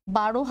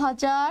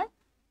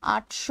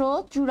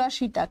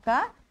 12,884 টাকা।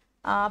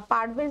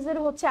 পারভেজের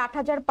হচ্ছে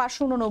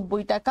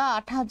 8,589 টাকা,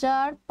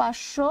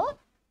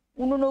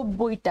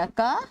 8,589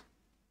 টাকা।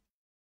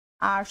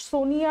 আর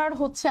সোনিয়ার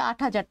হচ্ছে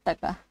 8,000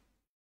 টাকা,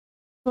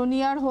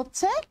 সোনিয়ার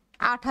হচ্ছে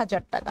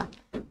 8,000 টাকা।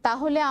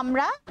 তাহলে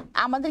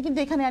আমাদের কিন্তু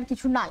এখানে আর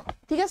কিছু নাই।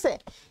 ঠিক আছে,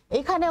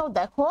 এখানেও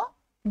দেখো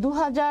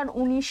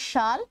 2019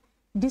 সাল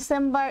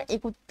ডিসেম্বর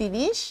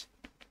 31,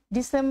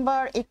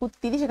 ডিসেম্বর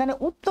 31, এখানে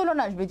উত্তোলন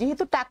আসবে।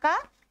 যেহেতু টাকা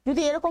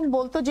যদি এরকম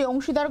বলতো যে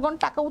অংশীদারগণ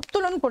টাকা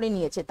উত্তোলন করে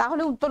নিয়েছে,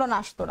 তাহলে উত্তোলন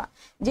আসতো না।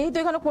 যেহেতু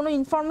এখানে কোনো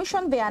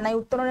ইনফরমেশন দেয়া নাই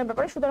উত্তোলনের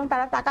ব্যাপারে, সুতরাং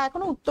তারা টাকা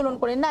এখনো উত্তোলন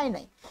করে নাই।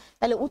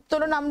 তাহলে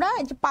উত্তোলন আমরা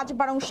এই যে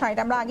 5/12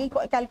 আমরা আগেই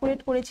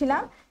ক্যালকুলেট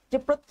করেছিলাম যে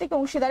প্রত্যেক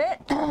অংশীদারের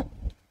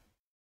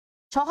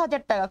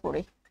 6,000 টাকা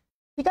করে।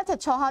 ঠিক আছে,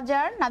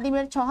 6,000,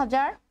 নাদিমের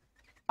 6,000,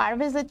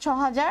 পারভেজের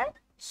 6,000,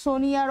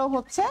 সোনিয়ারও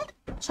হচ্ছে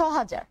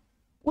 6,000।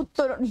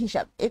 উত্তোলন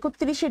হিসাব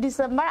 31শে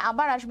ডিসেম্বর।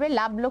 আবার আসবে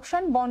লাভ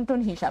লোকসান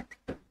বন্টন হিসাব,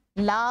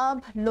 লাভ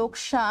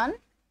লোকসান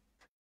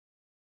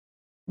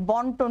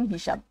বন্টন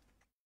হিসাব,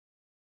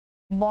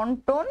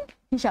 বন্টন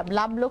হিসাব,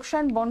 লাভ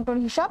লোকসান বন্টন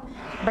হিসাব।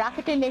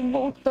 ব্র্যাকেটে লিখবো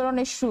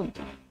উত্তোলনের সুদ,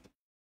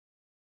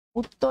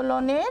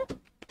 উত্তোলনের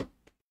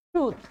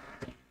সুদ,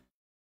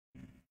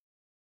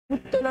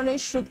 উত্তোলনের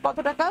সুদ কত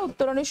টাকা,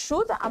 উত্তোলনের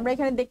সুদ আমরা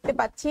এখানে দেখতে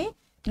পাচ্ছি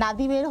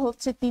নাদিমের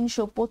হচ্ছে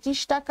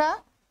 325 টাকা,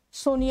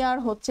 সোনিয়ার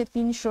হচ্ছে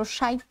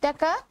 360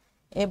 টাকা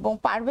এবং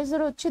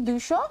পারভেজের হচ্ছে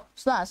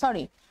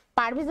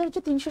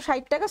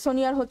 360 টাকা,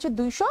 সোনিয়ার হচ্ছে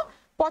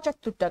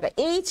 275 টাকা।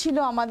 এই ছিল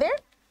আমাদের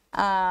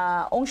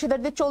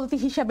অংশীদারদের চলতি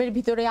হিসাবের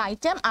ভিতরে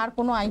আইটেম, আর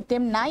কোনো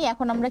আইটেম নাই।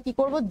 এখন আমরা কি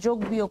করব, যোগ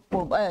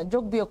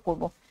বিয়োগ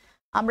করব।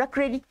 আমরা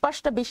ক্রেডিট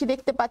পাসটা বেশি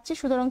দেখতে পাচ্ছি,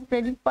 সুতরাং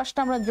ক্রেডিট পাসটা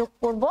আমরা যোগ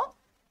করব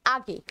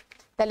আগে।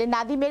 তাহলে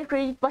নাদিমের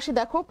ক্রেডিট পাসে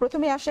দেখো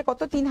প্রথমে আসে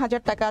কত,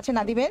 3,000 টাকা আছে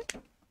নাদিমের,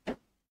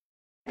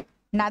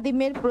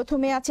 নাদিমের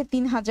প্রথমে আছে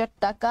 3,000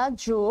 টাকা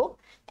যোগ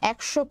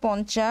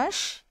 150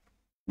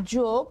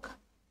 যোগ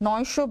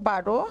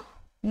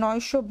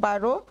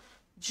 912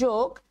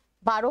 যোগ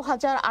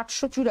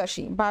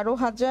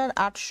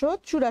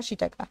 12,884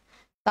 টাকা।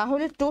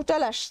 তাহলে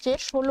টোটাল আসছে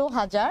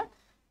 16,000,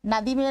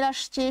 নাদিমের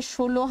আসছে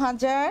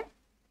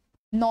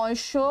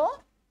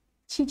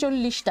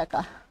 16,946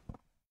 টাকা।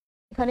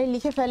 এখানে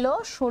লিখে ফেলো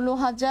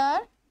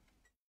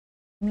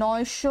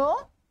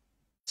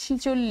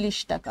 16,946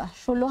 টাকা,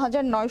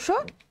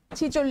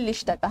 16,946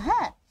 টাকা।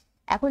 হ্যাঁ,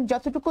 এখন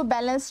যতটুকু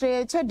ব্যালেন্স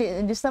রয়েছে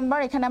ডিসেম্বর,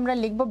 এখানে আমরা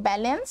লিখবো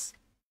balance,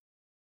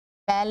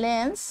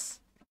 balance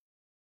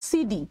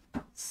CD,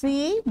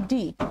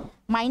 CD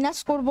minus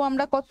করব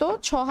আমরা কত,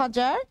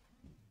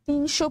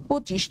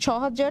 6,325,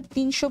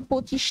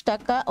 6,325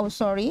 টাকা, ও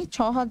সরি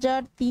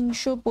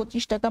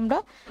 6,325 টাকা আমরা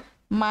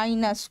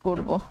মাইনাস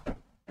করব,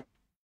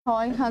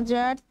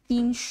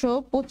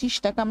 6,325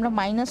 টাকা আমরা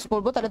মাইনাস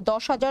করব, তাহলে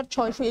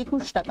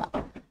 10,621 টাকা।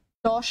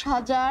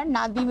 10,000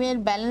 নাদিমের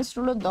ব্যালেন্স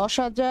হলো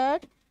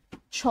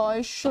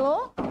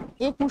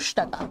 10,621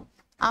 টাকা।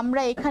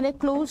 আমরা এখানে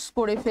ক্লোজ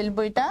করে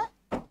ফেলবো, এটা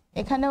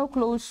এখানেও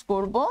ক্লোজ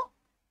করব।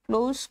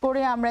 ক্লোজ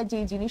করে আমরা যে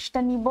জিনিসটা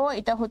নিব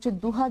এটা হচ্ছে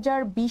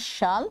 2020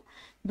 সাল,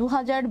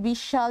 2020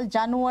 সাল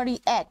জানুয়ারি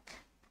 1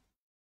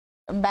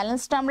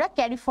 ব্যালেন্সটা আমরা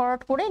ক্যারি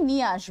ফরওয়ার্ড করে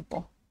নিয়ে আসব।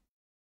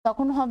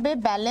 তখন হবে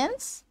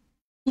ব্যালেন্স,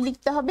 কি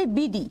লিখতে হবে,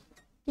 বিডি,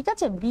 ঠিক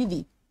আছে,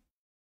 বিডি,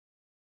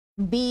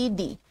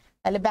 বিডি।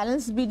 তাহলে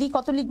ব্যালেন্স বিডি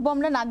কত লিখবো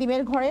আমরা,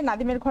 নাদিমের ঘরে,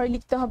 নাদিমের ঘরে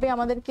লিখতে হবে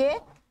আমাদেরকে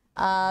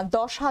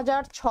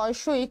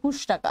 10,621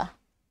 টাকা।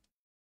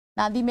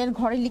 নাদিমের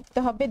ঘরে লিখতে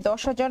হবে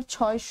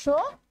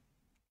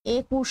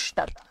 10,621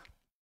 টাকা।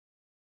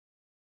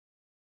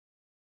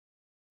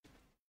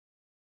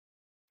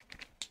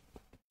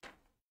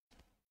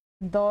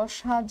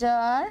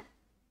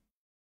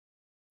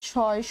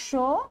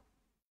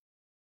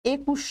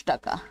 $10,621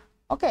 টাকা।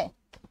 ওকে,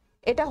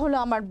 এটা হলো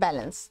আমার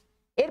ব্যালেন্স।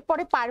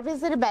 এরপরে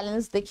পারভেজের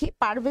ব্যালেন্স দেখি।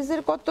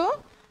 পারভেজের কত,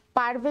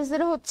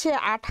 পারভেজের হচ্ছে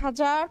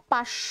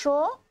 8,500,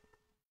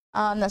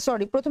 না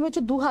সরি, প্রথমে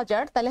হচ্ছে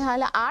 2,000, তাহলে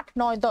হলে 8,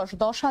 9, 10,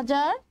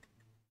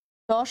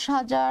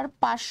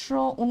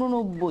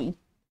 10,589,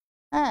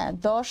 হ্যাঁ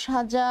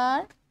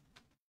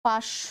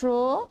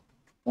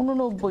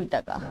 10,589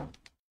 টাকা।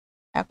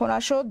 এখন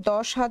আসো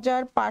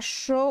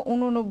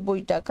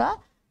 10,589 টাকা,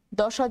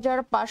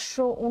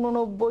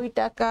 10,589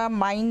 টাকা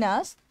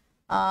মাইনাস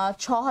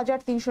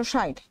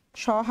 6,360,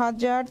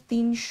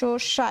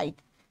 6,360,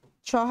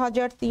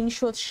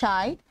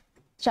 6,360,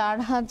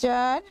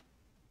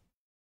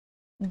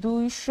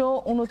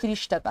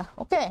 4,229 টাকা।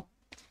 ওকে,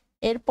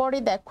 এরপরে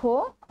দেখো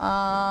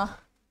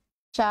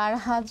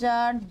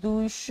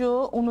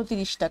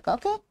 4,229 টাকা।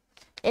 ওকে,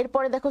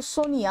 এরপরে দেখো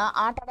সোনিয়া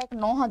 8 আর 1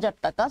 9,000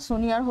 টাকা।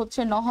 সোনিয়ার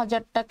হচ্ছে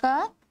 9,000 টাকা,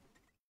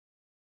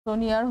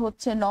 সোনিয়ার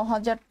হচ্ছে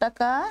 9,000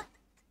 টাকা।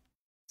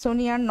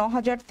 সোনিয়ার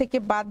 9,000 থেকে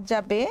বাদ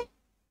যাবে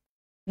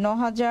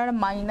 9,000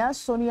 মাইনাস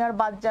সোনিয়ার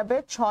বাদ যাবে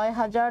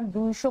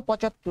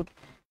 6,275,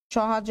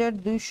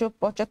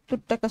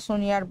 6,275 টাকা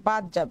সোনিয়ার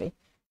বাদ যাবে।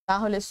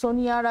 তাহলে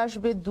সোনিয়ার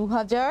আসবে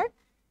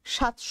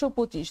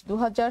 2,725,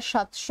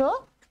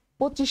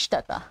 2,725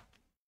 টাকা,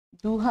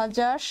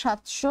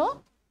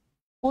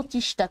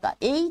 2,725 টাকা।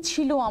 এই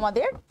ছিল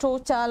আমাদের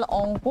টোটাল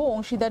অঙ্ক,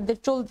 অংশীদারদের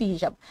চলতি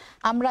হিসাব।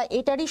 আমরা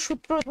এটারই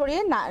সূত্র ধরে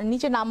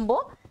নিচে নামবো।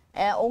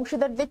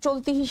 অংশীদারদের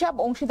চলতি হিসাব,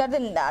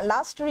 অংশীদারদের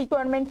লাস্ট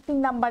রিকোয়ারমেন্ট 3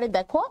 নাম্বারে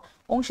দেখো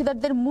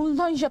অংশীদারদের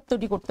মূলধন হিসাব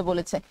তৈরি করতে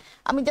বলেছে।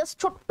 আমি জাস্ট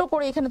ছোট্ট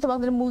করে এখানে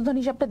তোমাদের মূলধন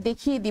হিসাবটা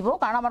দেখিয়ে দিব,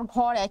 কারণ আমার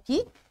ঘর একই,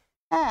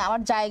 হ্যাঁ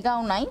আমার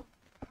জায়গাও নাই।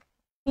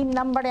 3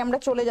 নাম্বারে আমরা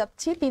চলে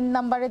যাচ্ছি। 3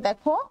 নাম্বারে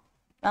দেখো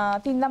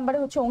 3 নাম্বারে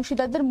হচ্ছে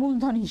অংশীদারদের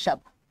মূলধন হিসাব।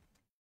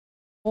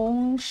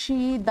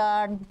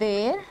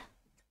 অংশীদারদের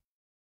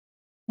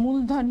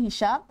মূলধন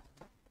হিসাব,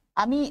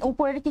 আমি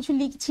উপরের কিছু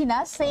লিখছি না,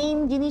 সেম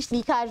জিনিস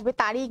লিখা আসবে,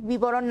 তারিখ,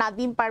 বিবরণ,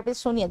 নাদিম, পারভেজ,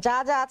 সোনিয়া যা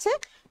যা আছে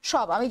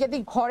সব। আমি যদি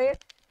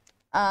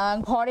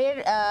ঘরের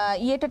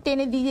ইয়েটা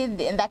টেনে দিয়ে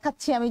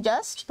দেখাচ্ছি আমি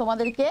জাস্ট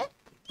তোমাদেরকে,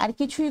 আর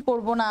কিছুই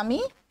করব না আমি।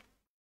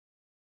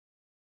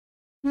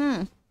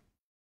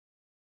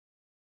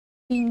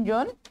 3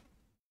 জন,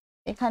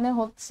 এখানে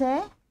হচ্ছে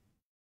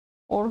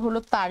ওর হলো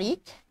তারিখ,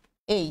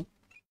 এই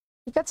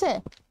ঠিক আছে,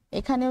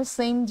 এখানেও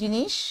সেম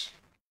জিনিস,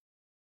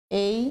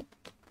 এই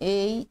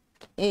এই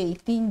এই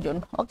 3 জন।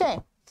 ওকে,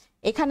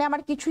 এখানে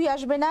আমার কিছুই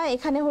আসবে না।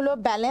 এখানে হলো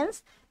ব্যালেন্স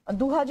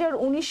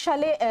 2019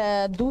 সালে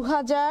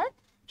 2000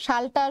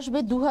 সালটা আসবে,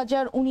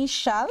 2019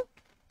 সাল,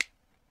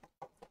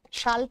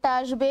 সালটা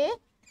আসবে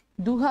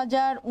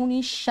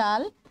 2019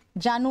 সাল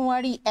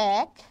জানুয়ারি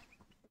 1,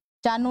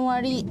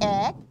 জানুয়ারি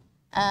 1।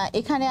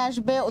 এখানে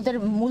আসবে ওদের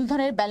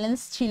মূলধনের ব্যালেন্স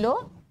ছিল,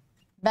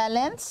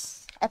 ব্যালেন্স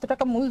এত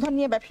টাকা মূলধন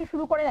নিয়ে ব্যবসা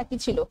শুরু করে নাকি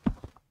ছিল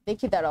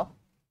দেখি, দাঁড়াও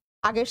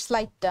আগের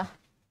স্লাইডটা,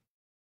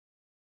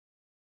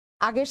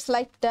 আগের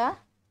স্লাইডটা,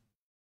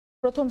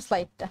 প্রথম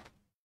স্লাইডটা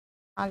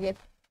আগের।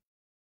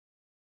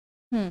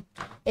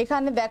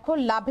 এখানে দেখো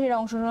লাভের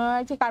অংশ,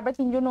 কারবার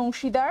 3 জন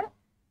অংশীদার,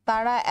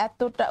 তারা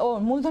এতটা, ও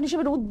মূলধন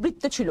হিসেবে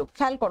উদ্বৃত্ত ছিল,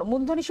 খেয়াল করো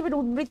মূলধন হিসেবে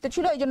উদ্বৃত্ত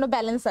ছিল, এই জন্য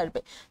ব্যালেন্স আসবে।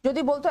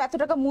 যদি বলতো এত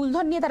টাকা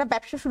মূলধন নিয়ে তারা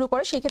ব্যবসা শুরু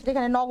করে, সেই ক্ষেত্রে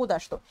এখানে নগদ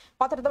আসতো।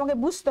 কথাটা তোমাকে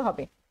বুঝতে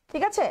হবে,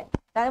 ঠিক আছে।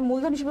 তাহলে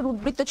মূলধন হিসেবে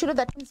উদ্বৃত্ত ছিল,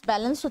 দ্যাট মিনস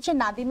ব্যালেন্স হচ্ছে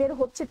নাদিমের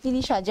হচ্ছে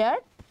 30,000,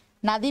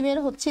 নাদিমের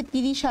হচ্ছে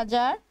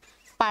 30,000,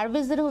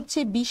 পারভেজের হচ্ছে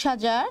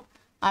 20,000,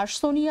 আর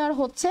সোনিয়ার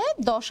হচ্ছে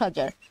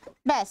 10,000।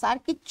 ব্যাস, আর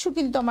কিচ্ছু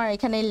কিন্তু আমার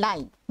এখানে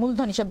নাই,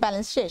 মূলধন হিসাব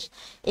ব্যালেন্স শেষ।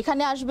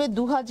 এখানে আসবে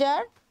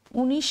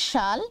 2019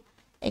 সাল,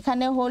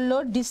 এখানে হলো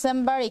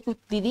ডিসেম্বর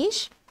 31,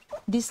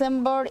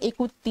 ডিসেম্বর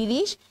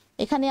 31।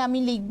 এখানে আমি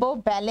লিখবো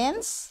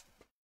ব্যালেন্স,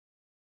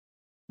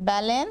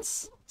 ব্যালেন্স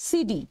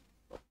সিডি,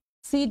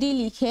 সিডি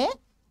লিখে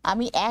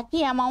আমি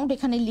একই অ্যামাউন্ট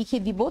এখানে লিখে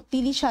দিব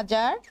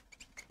 30,000,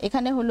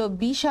 এখানে হলো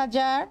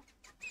 20,000,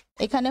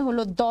 এখানে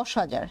হলো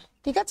 10,000,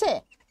 ঠিক আছে।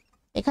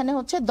 এখানে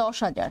হচ্ছে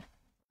 10,000।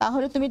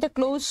 তাহলে তুমি এটা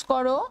ক্লোজ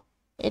করো,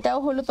 এটাও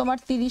হলো তোমার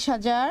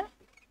 30,000,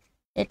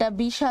 এটা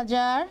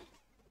 20,000,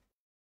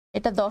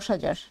 এটা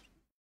 10,000।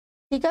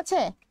 ঠিক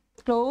আছে,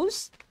 ক্লোজ।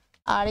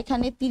 আর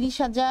এখানে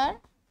 30,000,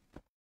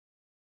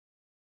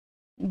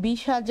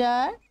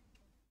 20,000,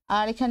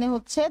 আর এখানে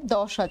হচ্ছে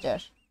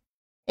 10,000,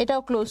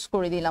 এটাও ক্লোজ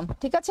করে দিলাম।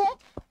 ঠিক আছে,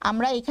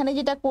 আমরা এখানে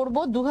যেটা করব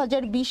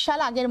 2020 সাল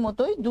আগের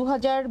মতোই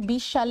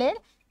 2020 সালের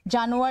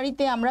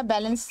জানুয়ারিতে আমরা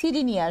ব্যালেন্স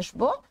সিডি নিয়ে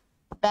আসবো।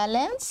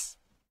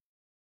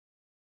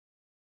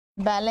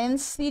 ব্যালেন্স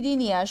সিডি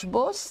নিয়ে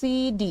আসবো,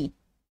 সিডি,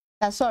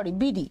 সরি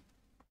বিডি।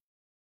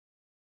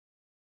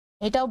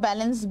 এটাও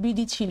ব্যালেন্স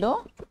বিডি ছিল,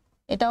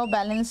 এটাও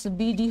ব্যালেন্স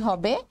বিডি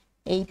হবে।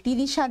 এই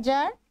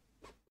 30,000,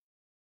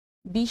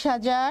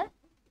 20,000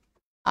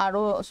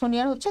 আরো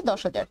সোনিয়ার হচ্ছে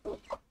 10,000।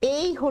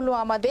 এই হলো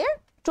আমাদের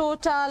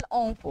টোটাল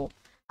অঙ্ক।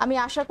 আমি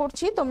আশা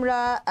করছি তোমরা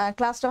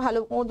ক্লাসটা ভালো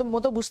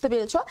মতো বুঝতে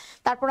পেরেছো।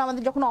 তারপর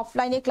আমাদের যখন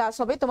অফলাইনে ক্লাস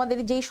হবে, তোমাদের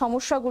যেই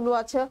সমস্যাগুলো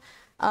আছে,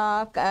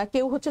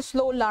 কেউ হচ্ছে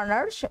স্লো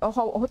লার্নার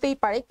হতেই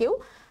পারে কেউ,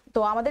 তো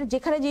আমাদের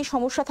যেখানে যেই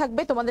সমস্যা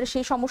থাকবে তোমাদের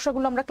সেই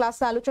সমস্যাগুলো আমরা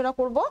ক্লাসে আলোচনা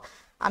করব।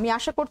 আমি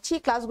আশা করছি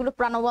ক্লাসগুলো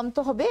প্রাণবন্ত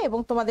হবে এবং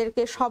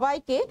তোমাদেরকে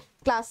সবাইকে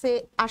ক্লাসে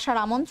আসার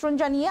আমন্ত্রণ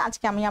জানিয়ে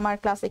আজকে আমি আমার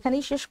ক্লাস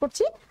এখানেই শেষ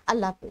করছি।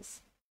 আল্লাহ হাফেজ।